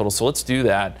rainfall total, so let's do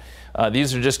that.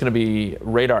 These are just going to be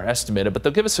radar estimated, but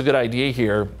they'll give us a good idea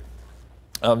here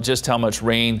of just how much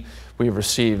rain we've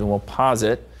received, and we'll pause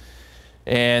it.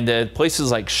 And at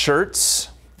places like Schertz,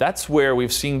 that's where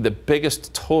we've seen the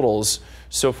biggest totals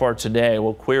so far today.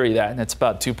 We'll query that, and it's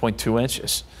about 2.2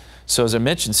 inches. So as I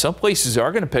mentioned, some places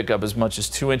are going to pick up as much as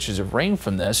 2 inches of rain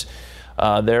from this.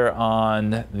 They're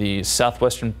on the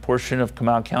southwestern portion of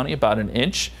Comal County, about an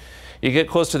inch. You get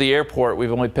close to the airport,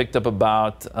 we've only picked up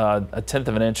about a tenth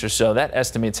of an inch or so. That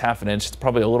estimates half an inch. It's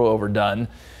probably a little overdone.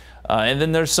 And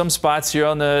then there's some spots here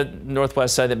on the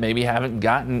northwest side that maybe haven't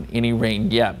gotten any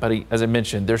rain yet. But as I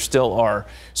mentioned, there still are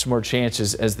some more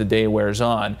chances as the day wears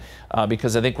on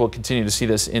because I think we'll continue to see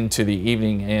this into the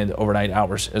evening and overnight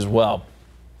hours as well.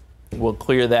 We'll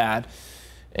clear that.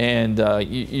 And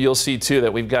you'll see, too,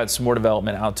 that we've got some more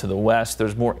development out to the west.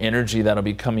 There's more energy that'll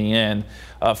be coming in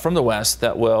from the west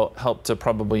that will help to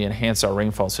probably enhance our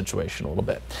rainfall situation a little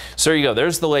bit. So there you go.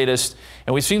 There's the latest.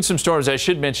 And we've seen some storms, I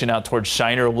should mention, out towards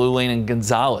Shiner, Luling, and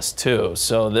Gonzales, too.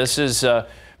 So this is a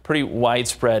pretty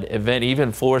widespread event.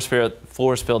 Even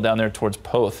Floresville down there towards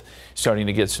Poth starting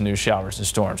to get some new showers and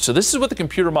storms. So this is what the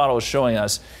computer model is showing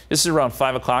us. This is around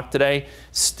 5 o'clock today.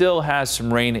 Still has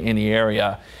some rain in the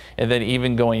area. And then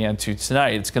even going into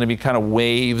tonight, it's going to be kind of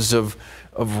waves of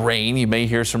rain. You may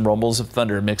hear some rumbles of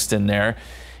thunder mixed in there.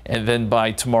 And then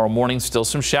by tomorrow morning, still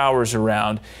some showers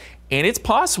around. And it's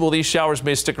possible these showers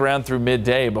may stick around through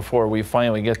midday before we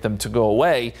finally get them to go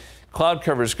away. Cloud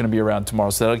cover is going to be around tomorrow,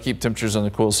 so that'll keep temperatures on the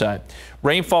cool side.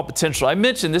 Rainfall potential. I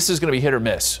mentioned this is going to be hit or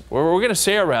miss. We're going to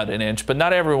say around an inch, but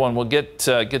not everyone will get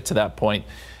to that point,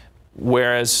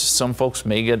 whereas some folks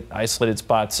may get isolated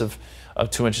spots of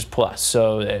 2 inches plus.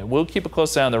 So we'll keep a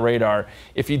close eye on the radar.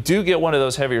 If you do get one of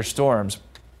those heavier storms,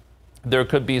 there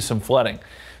could be some flooding.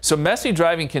 So messy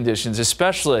driving conditions,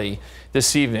 especially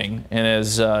this evening, and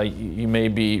as you may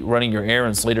be running your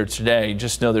errands later today,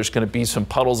 just know there's going to be some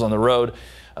puddles on the road.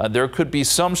 There could be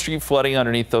some street flooding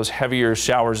underneath those heavier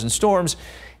showers and storms,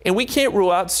 and we can't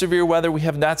rule out severe weather. We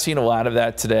have not seen a lot of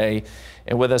that today,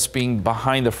 and with us being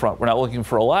behind the front, we're not looking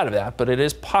for a lot of that, but it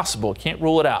is possible. Can't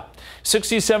rule it out.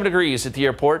 67 degrees at the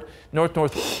airport,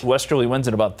 northwesterly winds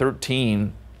at about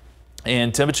 13,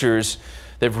 and temperatures,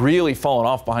 they've really fallen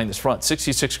off behind this front.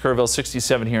 66 Kerrville,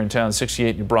 67 here in town,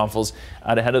 68 New Braunfels.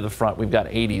 Out ahead of the front, we've got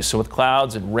 80s. So with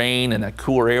clouds and rain and that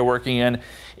cooler air working in,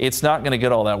 it's not going to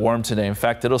get all that warm today. In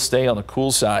fact, it'll stay on the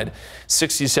cool side.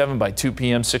 67 by 2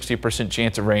 p.m., 60%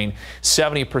 chance of rain,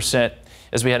 70%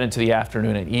 as we head into the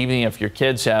afternoon and evening. If your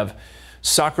kids have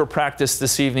soccer practice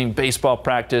this evening, baseball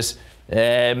practice,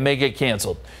 may get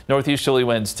canceled. Northeasterly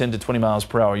winds 10 to 20 miles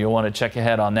per hour. You'll want to check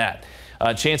ahead on that.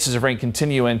 Chances of rain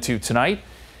continue into tonight.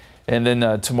 And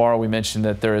then tomorrow we mentioned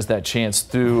that there is that chance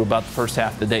through about the first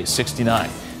half of the day, 69.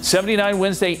 79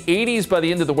 Wednesday, 80s by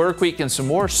the end of the work week, and some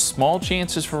more small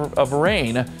chances of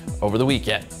rain over the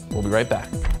weekend. We'll be right back.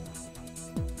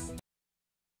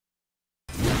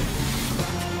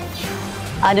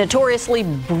 A notoriously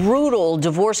brutal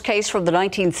divorce case from the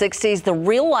 1960s, the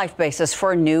real-life basis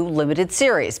for a new limited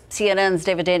series. CNN's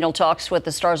David Daniel talks with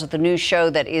the stars of the news show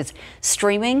that is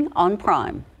streaming on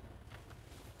Prime.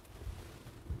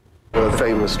 The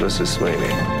famous Mrs. Sweeney,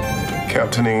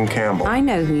 Captain Ian Campbell. I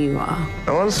know who you are.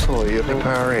 I once saw you in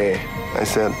Paris. I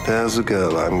said, there's a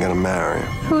girl I'm going to marry.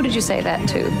 Who did you say that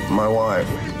to? My wife.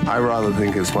 I rather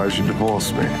think it's why she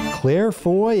divorced me. Claire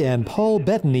Foy and Paul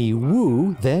Bettany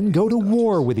woo, then go to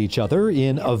war with each other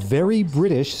in a very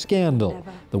British scandal.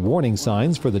 The warning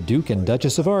signs for the Duke and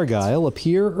Duchess of Argyll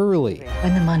appear early.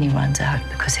 When the money runs out,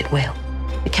 because it will,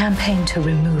 the campaign to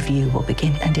remove you will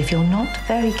begin. And if you're not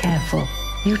very careful,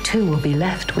 you too will be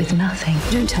left with nothing.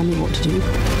 Don't tell me what to do,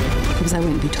 because I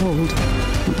won't be told.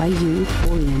 Not by you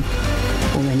or Ian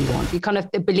or anyone. He kind of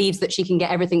believes that she can get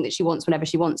everything that she wants whenever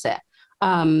she wants it.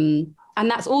 And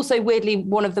that's also weirdly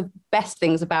one of the best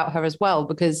things about her as well,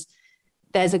 because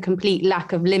there's a complete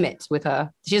lack of limits with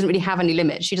her. She doesn't really have any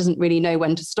limits. She doesn't really know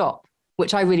when to stop,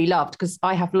 which I really loved because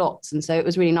I have lots. And so it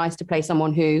was really nice to play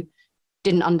someone who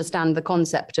didn't understand the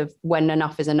concept of when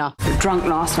enough is enough. You're drunk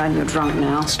last night, you're drunk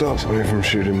now. Stops me from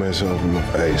shooting myself in the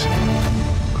face.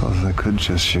 Because I could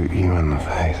just shoot you in the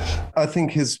face. I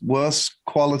think his worst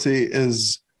quality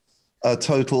is a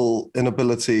total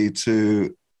inability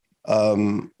to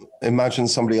imagine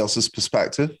somebody else's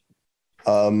perspective,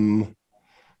 and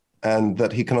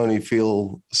that he can only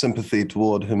feel sympathy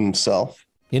toward himself.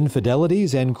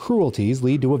 Infidelities and cruelties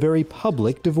lead to a very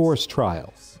public divorce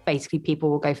trial. Basically,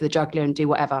 people will go for the jugular and do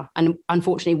whatever. And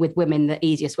unfortunately, with women, the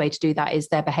easiest way to do that is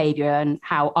their behavior and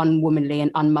how unwomanly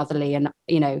and unmotherly and,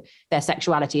 you know, their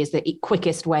sexuality is the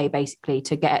quickest way, basically,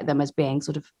 to get at them as being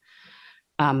sort of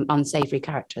unsavory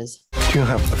characters. Do you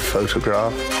have a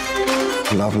photograph,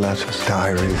 love letters,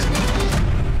 diaries?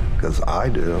 Because I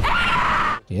do.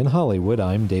 In Hollywood,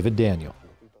 I'm David Daniel.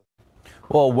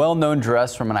 Well, a well-known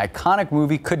dress from an iconic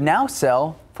movie could now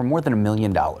sell for more than $1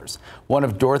 million. One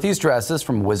of Dorothy's dresses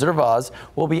from Wizard of Oz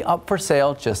will be up for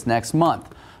sale just next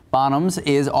month. Bonhams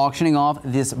is auctioning off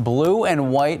this blue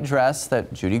and white dress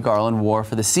that Judy Garland wore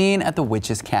for the scene at the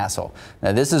witch's castle.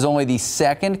 Now, this is only the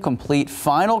second complete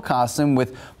final costume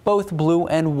with both blue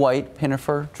and white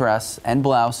pinafore dress and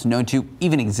blouse known to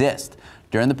even exist.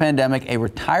 During the pandemic, a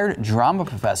retired drama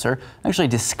professor actually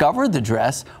discovered the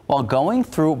dress while going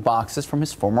through boxes from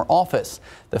his former office.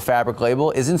 The fabric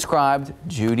label is inscribed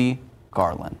Judy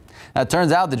Garland. Now, it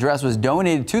turns out the dress was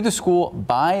donated to the school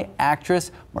by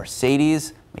actress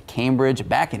Mercedes McCambridge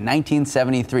back in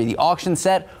 1973. The auction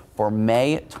set for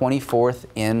May 24th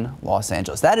in Los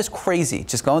Angeles. That is crazy.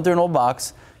 Just going through an old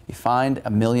box, you find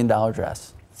 $1 million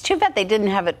dress. It's too bad they didn't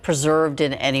have it preserved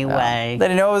in any way. They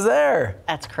didn't know it was there.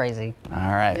 That's crazy. All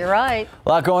right. You're right. A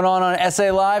lot going on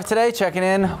SA Live today. Checking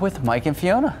in with Mike and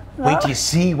Fiona. Wait till you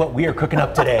see what we are cooking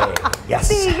up today. Yes.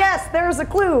 See, yes, there's a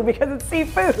clue because it's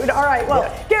seafood. All right, well,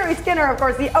 yeah. Gary Skinner, of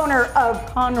course, the owner of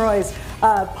Conroy's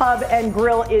Pub and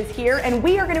Grill is here, and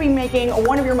we are going to be making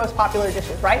one of your most popular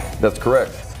dishes, right? That's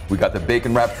correct. We got the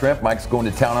bacon wrapped shrimp. Mike's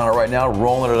going to town on it right now,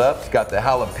 rolling it up. He's got the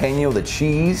jalapeno, the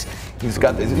cheese. He's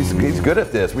good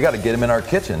at this. We got to get him in our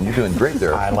kitchen. You're doing great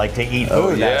there. I like to eat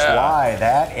food. That's why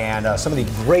that and some of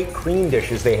the great cream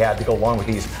dishes they have to go along with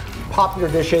these popular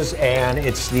dishes, and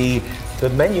it's the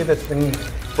menu that's been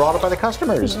brought up by the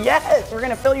customers. Yes, we're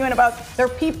going to fill you in about their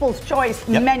People's Choice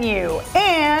menu.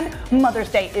 And Mother's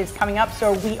Day is coming up,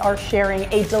 so we are sharing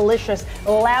a delicious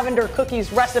lavender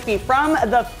cookies recipe from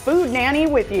the Food Nanny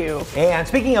with you. And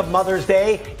speaking of Mother's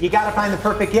Day, you got to find the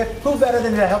perfect gift. Who better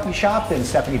than to help you shop than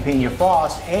Stephanie Pena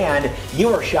Frost? And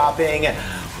you're shopping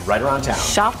right around town.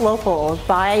 Shop local.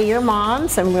 Buy your mom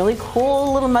some really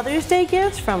cool little Mother's Day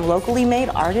gifts from locally made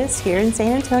artists here in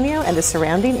San Antonio and the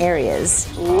surrounding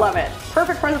areas. Love it.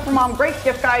 Perfect present for mom. Great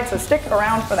gift guide, so stick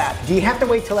around for that. Do you have to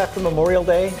wait till after Memorial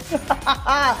Day?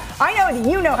 I know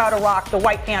you know how to rock the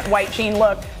white pant, white jean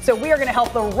look, so we are going to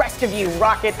help the rest of you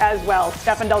rock it as well.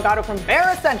 Stefan Delgado from Bare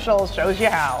Essentials shows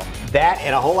you how. That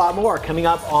and a whole lot more coming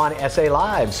up on SA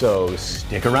Live, so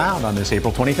stick around on this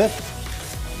April 25th.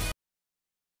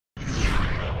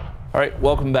 All right,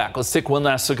 welcome back. Let's take one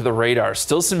last look at the radar.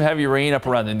 Still some heavy rain up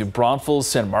around the New Braunfels,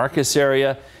 San Marcos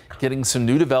area, getting some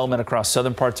new development across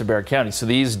southern parts of Bexar County. So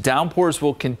these downpours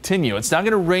will continue. It's not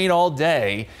going to rain all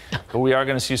day, but we are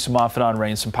going to see some off and on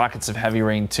rain, some pockets of heavy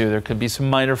rain too. There could be some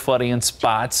minor flooding in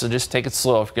spots, so just take it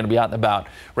slow if you're going to be out and about.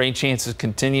 Rain chances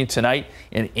continue tonight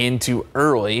and into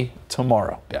early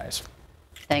tomorrow, guys.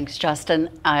 Thanks, Justin.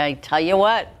 I tell you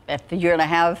what, if you're going to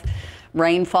have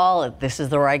rainfall, this is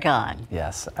the right kind.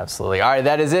 Yes, absolutely. All right,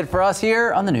 that is it for us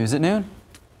here on the News at Noon.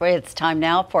 It's time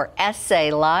now for SA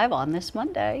Live on this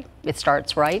Monday. It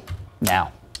starts right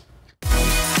now.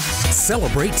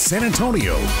 Celebrate San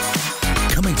Antonio.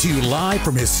 Coming to you live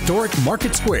from historic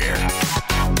Market Square.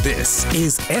 This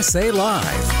is SA Live.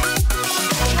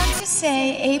 I have to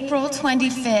say April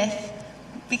 25th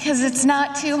because it's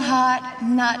not too hot,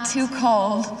 not too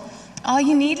cold. All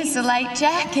you need is a light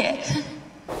jacket.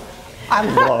 I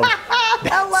love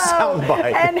Hello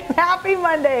and happy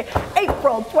Monday,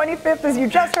 April 25th, as you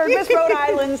just heard, Miss Rhode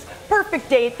Island's perfect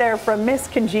date there from Miss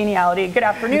Congeniality. Good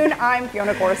afternoon, I'm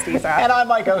Fiona Corstiza. And I'm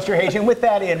Mike Osterhagen. With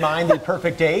that in mind, the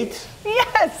perfect date?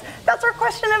 Yes, that's our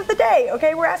question of the day,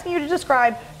 okay? We're asking you to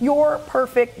describe your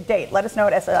perfect date. Let us know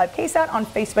at SA Live KSAT on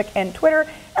Facebook and Twitter,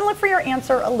 and look for your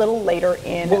answer a little later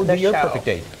in the show. What would be your perfect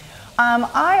date?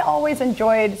 I always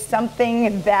enjoyed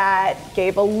something that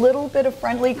gave a little bit of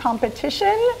friendly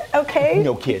competition, okay?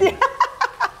 No kidding.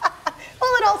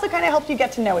 Well, it also kind of helped you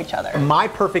get to know each other. My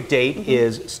perfect date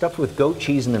is stuffed with goat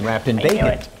cheese and then wrapped in bacon. I knew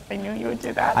it. I knew you would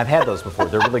do that. I've had those before.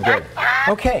 They're really good.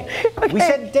 Okay. We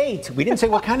said date. We didn't say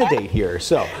what kind of date here,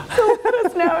 so. So let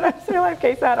us know at SA Live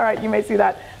KSAT. All right, you may see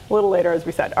that a little later, as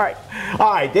we said. All right.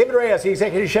 All right, David Reyes, the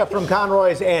executive chef from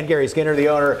Conroy's, and Gary Skinner, the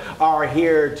owner, are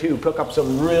here to cook up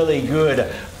some really good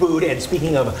food. And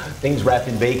speaking of things wrapped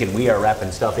in bacon, we are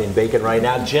wrapping stuff in bacon right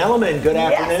now. Gentlemen, good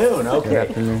afternoon. Okay. Good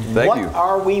afternoon. Thank you. What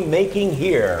are we making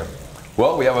here?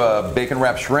 Well, we have a bacon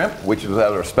wrapped shrimp, which has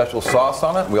our special sauce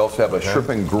on it. We also have a shrimp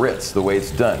and grits, the way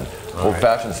it's done,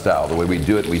 old-fashioned style. The way we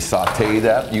do it, we saute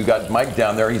that. You got Mike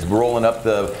down there. He's rolling up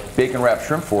the bacon wrapped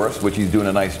shrimp for us, which he's doing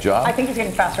a nice job. I think he's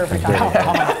getting faster every time.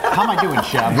 How am I doing,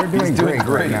 chef? You're doing great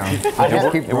right now.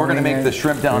 And we're going to make the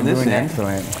shrimp down this end.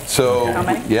 Excellent. So,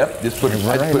 yep, just put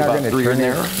about 3 in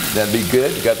there. That'd be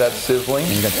good. You got that sizzling.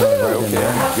 You got right in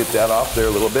there. Get that off there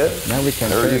a little bit. Now we can.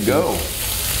 There you go.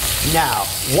 Now,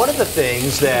 one of the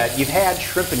things that you've had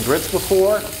shrimp and grits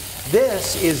before,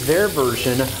 this is their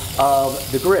version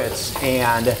of the grits.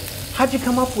 And how'd you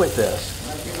come up with this?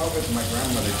 I came up with my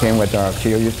grandmother. Came with, she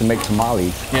used to make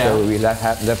tamales. Yeah. So we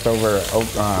had leftover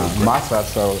masa.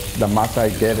 So the masa I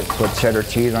did is put cheddar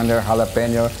cheese on there,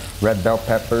 jalapeno, red bell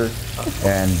pepper,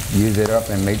 and use it up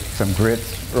and make some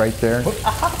grits right there.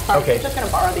 Okay. I'm just going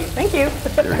to borrow these. Thank you.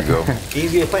 There you go.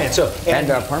 Easy to plan. So, and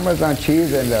Parmesan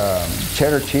cheese and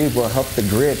cheddar cheese will help the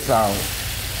grits out,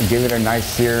 give it a nice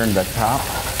sear in the top,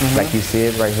 like you see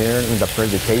it right here in the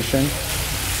presentation.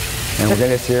 And we're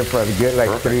going to sear for a good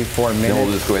 3-4 minutes. Then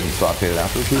we'll just go ahead and saute it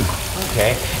after too.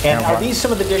 Okay. And are these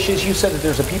some of the dishes? You said that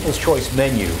there's a People's Choice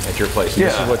menu at your place. Yeah.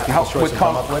 This is what People's Choice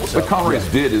come up with. What Conroy's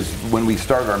did is when we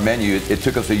started our menu, it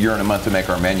took us a year and a month to make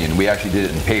our menu. And we actually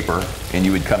did it in paper. And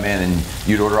you would come in and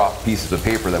you'd order off pieces of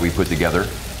paper that we put together.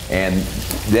 And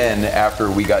then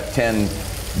after we got 10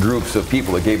 groups of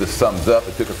people that gave us thumbs up,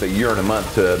 it took us a year and a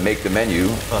month to make the menu.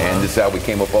 And this is how we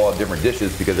came up with all the different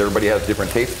dishes, because everybody has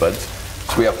different taste buds.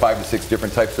 So we have 5 to 6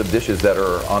 different types of dishes that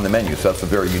are on the menu. So that's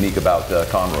very unique about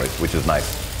Conroy's, which is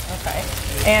nice. Okay.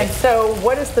 And so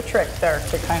what is the trick there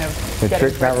to kind of get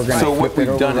it? That we're going to what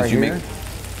we've done is you make...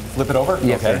 Flip it over?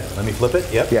 Yes, okay. sir. Let me flip it.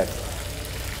 Yep.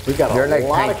 Yes. We've got a like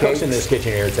lot of cooks pancakes. in this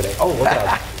kitchen here today. Oh, look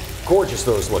how gorgeous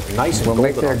those look. Nice and What golden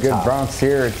makes it a on good top. brown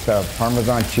sear, it's the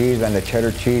Parmesan cheese and the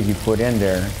cheddar cheese you put in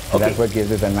there. So Okay. that's what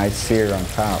gives it a nice sear on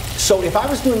top. So if I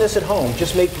was doing this at home,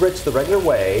 just make grits the regular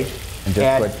way. And just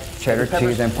add put cheddar peppers.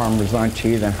 cheese and Parmesan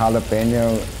cheese and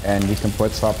jalapeno, and you can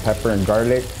put salt, pepper, and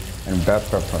garlic, and bell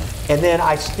pepper. And then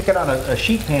I stick it on a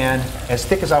sheet pan as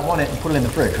thick as I want it and put it in the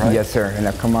fridge, right? Yes, sir. And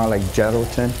it'll come out like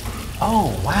gelatin.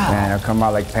 Oh, wow. And it'll come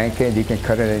out like pancake. You can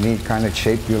cut it in any kind of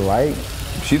shape you like.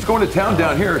 She's going to town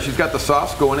down here. She's got the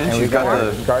sauce going in. And She's we got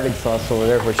the the garlic sauce over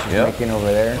there, which she's Yep. making over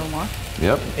there.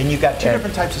 Yep. And you've got two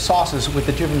different types of sauces with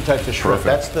the different types of shrimp. Perfect.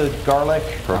 That's the garlic.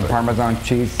 And Parmesan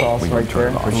cheese sauce We can right turn there.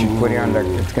 it off. Which you put it on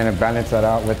the, it's going to balance that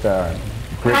out with the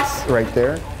grits right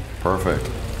there. Perfect.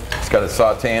 It's got it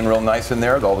sauteing real nice in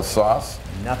there with all the sauce.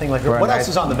 Nothing like For a What else nice-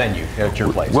 is on the menu at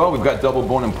your place? Well, we've got double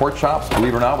bone and pork chops.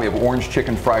 Believe it or not, we have orange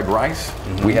chicken fried rice.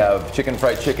 We have chicken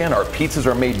fried chicken. Our pizzas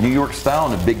are made New York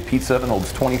style in a big pizza oven.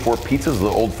 Holds 24 pizzas the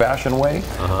old-fashioned way.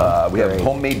 We have Great.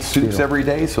 homemade soups every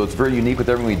day, so it's very unique with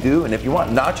everything we do. And if you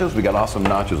want nachos, we got awesome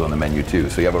nachos on the menu too.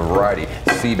 So you have a variety: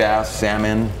 sea bass,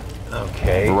 salmon,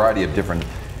 Okay. variety of different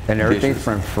And everything's dishes.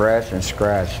 from fresh and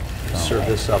scratch. Serve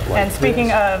this up like And speaking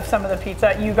this. of some of the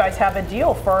pizza, you guys have a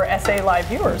deal for SA Live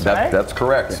viewers, right? That's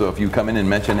correct. So if you come in and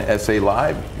mention SA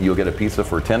Live, you'll get a pizza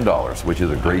for $10, which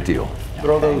is a great deal.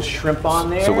 Throw those shrimp on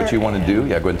there. So what you want to do,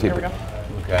 yeah, go ahead and Here we take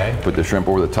go. Okay. put the shrimp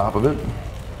over the top of it.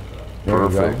 There we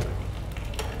go. Perfect.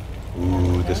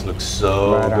 Ooh, this looks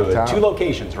so Right on good. top. 2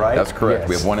 locations, right? That's correct.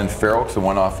 We Yes. have one in Fair Oaks and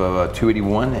one off of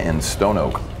 281 and Stone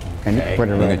Oak. And you Okay. put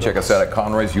it You right can check us out at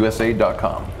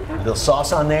conroysusa.com. A little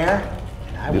sauce on there.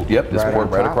 And I will Yep, just Right pour on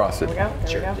it right top. across it. There we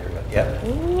go. Sure, There there we go. we go.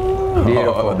 Yep.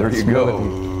 Beautiful. there you go.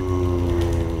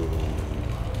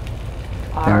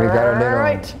 And we got a All little,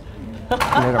 right.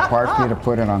 little part for you to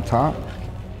put it on top.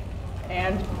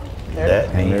 And there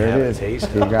Let me And there have it a is. taste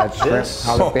You of got shrimp this.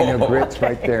 jalapeno grits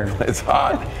right there. It's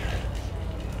hot.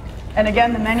 And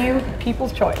again, the menu,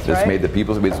 people's choice, It's right? made the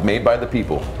people's. It's made by the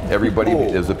people. Everybody Cool.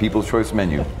 is a people's choice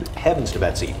menu. Heavens to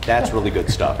Betsy. That's really good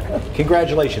stuff.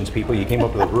 Congratulations, people. You came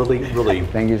up with a really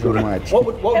Thank you so much. What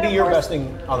would And be of your course- best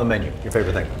thing on the menu? Your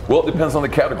favorite thing? Well, it depends on the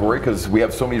category because we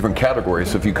have so many different categories.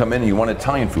 So if you come in and you want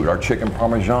Italian food, our chicken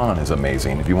parmesan is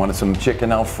amazing. If you wanted some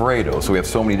chicken Alfredo, so we have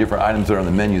so many different items that are on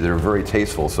the menu that are very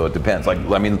tasteful. So it depends. Like,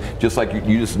 I mean, just like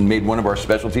you just made one of our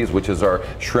specialties, which is our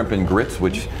shrimp and grits,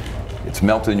 which it's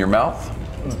melted in your mouth.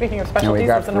 Speaking of we specialties,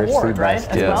 got it's an fresh award, sea right? bass,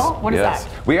 As Yes, well? What is yes.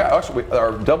 that? We actually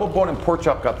our double bone and pork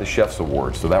chop got the chef's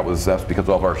award, so that's because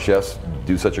all of our chefs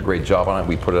do such a great job on it.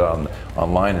 We put it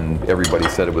online, and everybody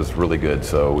said it was really good.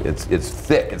 So it's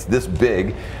thick. It's this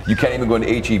big. You can't even go into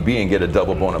HEB and get a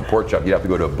double bone and pork chop. You have to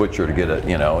go to a butcher to get it,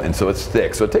 and so it's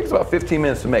thick. So it takes about 15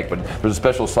 minutes to make. But there's a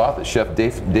special sauce that Chef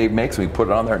Dave makes, and we put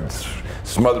it on there and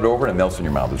smother it over, and it melts in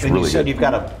your mouth. It's And really you said good. you've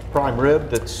got a prime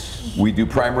rib that's... We do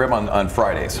prime rib on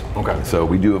Fridays. Okay. So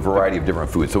we do a variety of different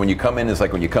foods. So when you come in, it's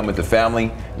like when you come with the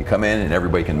family, you come in and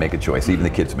everybody can make a choice, even the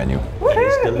kids menu.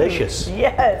 It's delicious.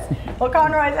 Yes. Well,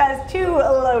 Conroy's has 2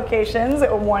 locations,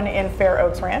 one in Fair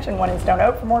Oaks Ranch and one in Stone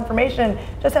Oak. For more information,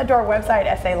 just head to our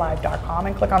website, salive.com,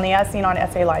 and click on the As Seen on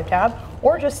SA Live tab,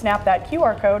 or just snap that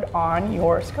QR code on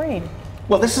your screen.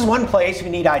 Well, this is one place if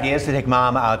you need ideas to take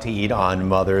mom out to eat on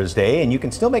Mother's Day, and you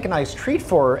can still make a nice treat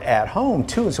for her at home,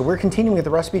 too. And so we're continuing with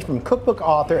the recipe from cookbook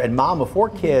author and mom of 4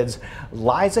 kids,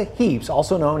 Liza Heaps,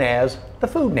 also known as the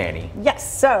Food Nanny.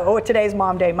 Yes, so today's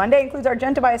Mom Day Monday includes our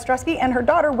Jen Tobias Strusky and her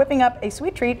daughter whipping up a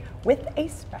sweet treat with a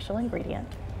special ingredient.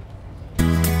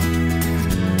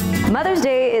 Mother's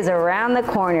Day is around the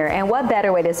corner, and what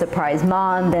better way to surprise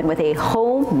mom than with a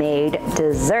homemade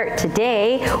dessert?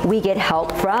 Today, we get help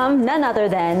from none other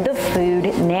than the Food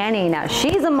Nanny. Now,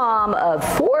 she's a mom of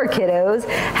 4 kiddos,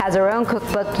 has her own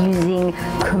cookbook using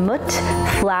kamut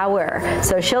flour.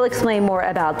 So she'll explain more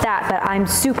about that, but I'm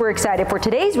super excited for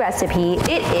today's recipe.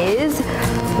 It is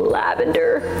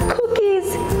lavender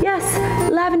cookies.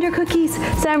 Yes, lavender cookies.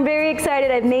 So I'm very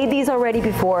excited. I've made these already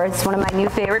before. It's one of my new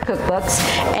favorite cookbooks.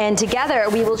 And together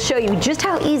we will show you just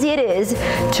how easy it is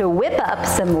to whip up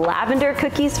some lavender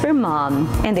cookies for mom.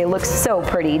 And they look so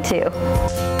pretty too.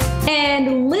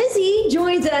 And Lizzie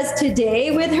joins us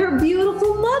today with her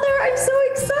beautiful mother. I'm so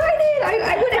excited.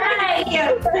 I would have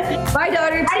you. My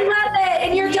daughter too. I love it.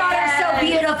 And your daughter's so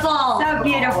beautiful. So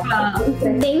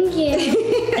beautiful. Thank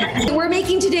you. We're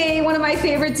making today one of my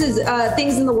favorites is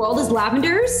things in the world is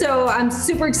lavender. So I'm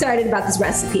super excited about this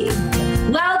recipe.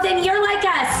 Well, then you're like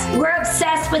us. We're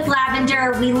obsessed with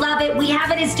lavender. We love it. We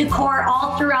have it as decor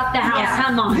all throughout the house. Yeah.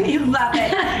 Come on. We love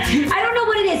it. I don't know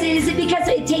what it is. Is it because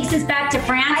it takes us back to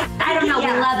France? I don't know.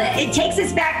 Yeah. We love it. It takes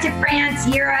us back to France,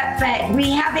 Europe, but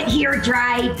we have it here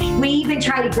dried. We even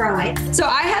try to grow it. So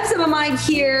I have some of mine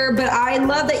here, but I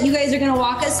love that you guys are going to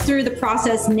walk us through the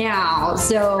process now.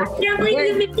 So I can't believe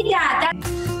you made that.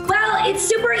 Well, it's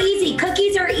super easy.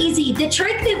 Cookies are easy. The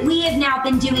trick that we have now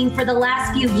been doing for the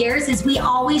last few years is we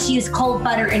always use cold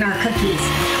butter in our cookies.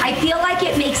 I feel like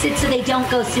it makes it so they don't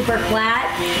go super flat,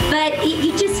 but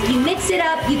you mix it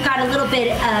up. You've got a little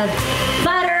bit of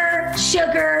butter,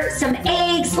 sugar, some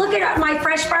eggs. Look at my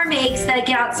Fresh Farm eggs that I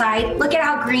get outside. Look at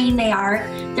how green they are.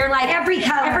 They're like every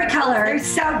color. They're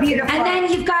so beautiful. And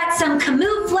then you've got some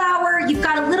kamut flour. You've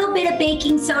got a little bit of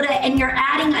baking soda, and you're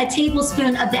adding a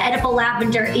tablespoon of the edible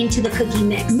lavender into the cookie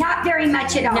mix. Not very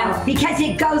much at all, because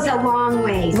it goes a long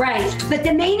way. Right. But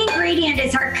the main ingredient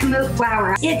is our kamut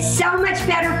flour. It's so much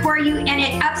better for you, and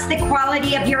it ups the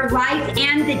quality of your life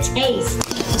and the taste.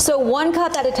 So 1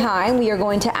 cup at a time, we are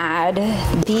going to add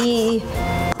the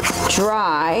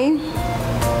dry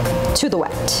to the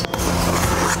wet.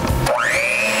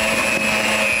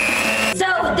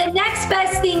 So the next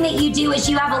best thing that you do is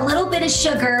you have a little bit of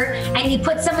sugar and you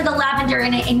put some of the lavender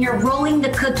in it and you're rolling the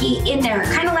cookie in there,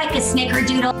 kind of like a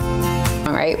snickerdoodle.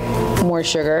 All right, more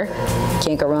sugar.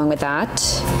 Can't go wrong with that.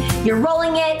 You're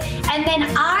rolling it, and then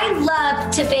I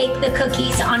love to bake the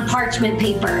cookies on parchment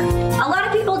paper. A lot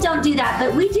of people don't do that,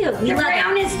 but we do. The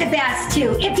brown is the best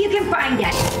too, if you can find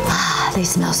it. Ah, they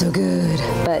smell so good.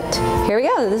 But here we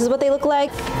go. This is what they look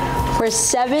like. For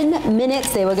 7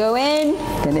 minutes, they will go in,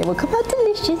 then they will come out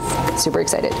delicious. Super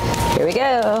excited. Here we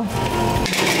go.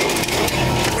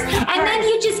 And then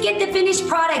you just get the finished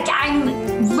product.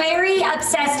 I'm very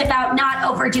obsessed about not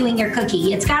overdoing your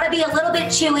cookie. It's got to be a little bit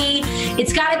chewy.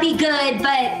 It's got to be good,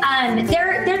 but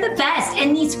they're the best.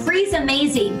 And these freeze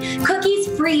amazing. Cookies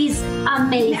freeze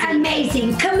amazing.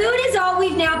 Amazing. Kamut is all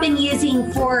we've now been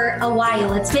using for a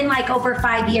while. It's been like over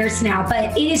 5 years now,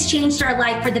 but it has changed our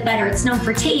life for the better. It's known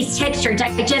for taste, texture,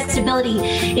 digestibility.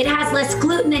 It has less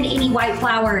gluten than any white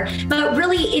flour, but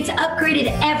really it's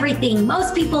upgraded everything.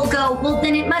 Most people go, well,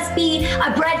 then it must be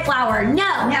a bread flour.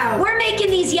 No, we're making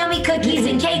these yummy cookies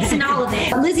and cakes and all of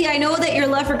it. Lizzie, I know that your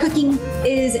love for cooking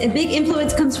is a big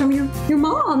influence comes from your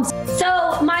mom.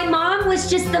 So my mom was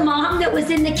just the mom that was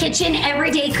in the kitchen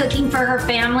every day cooking for her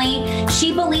family.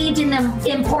 She believed in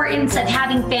the importance of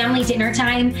having family dinner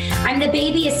time. I'm the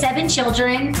baby of 7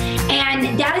 children,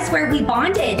 and that is where we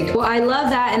bonded. Well, I love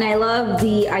that, and I love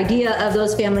the idea of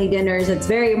those family dinners. It's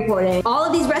very important. All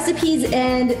of these recipes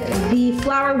and the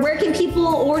flour, where can people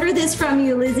order this from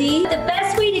you, Lizzie? The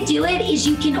best way to do it is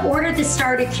you can order the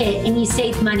starter kit and you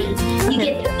save money. You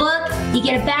get the book, you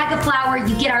get a bag of flour,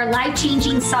 you get our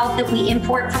life-changing salt that we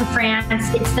import from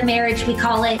France. It's the marriage, we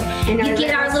call it. You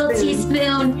get our little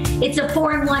teaspoon. It's a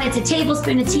 4-in-1. It's a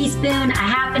tablespoon, a teaspoon, a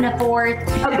half, and a fourth.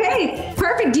 Okay,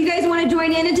 perfect. Do you guys want to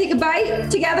join in and take a bite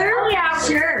together? Oh yeah,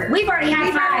 sure. We've already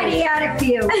had 5. Already had a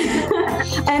few.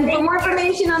 And for more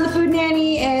information on the Food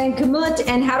Nanny and Kamut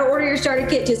and how to order your starter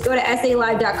kit, just go to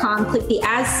SALive.com. Click the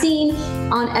As Seen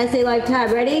on SA Live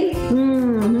tab. Ready?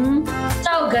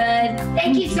 So good.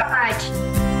 Thank you so much.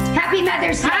 Happy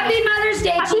Mother's Day. Happy Mother's Day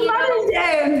Happy to you. Mother's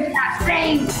Day. Yeah,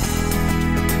 thanks.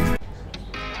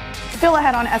 Still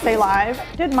ahead on SA Live,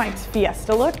 did Mike's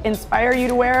Fiesta look inspire you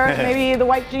to wear maybe the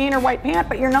white jean or white pant,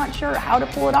 but you're not sure how to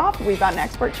pull it off? We've got an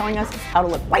expert showing us how to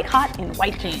look white hot in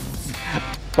white jeans.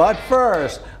 But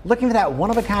first, looking for that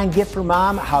one-of-a-kind gift for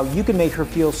mom, how you can make her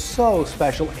feel so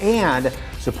special and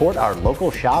support our local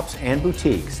shops and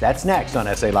boutiques. That's next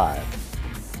on SA Live.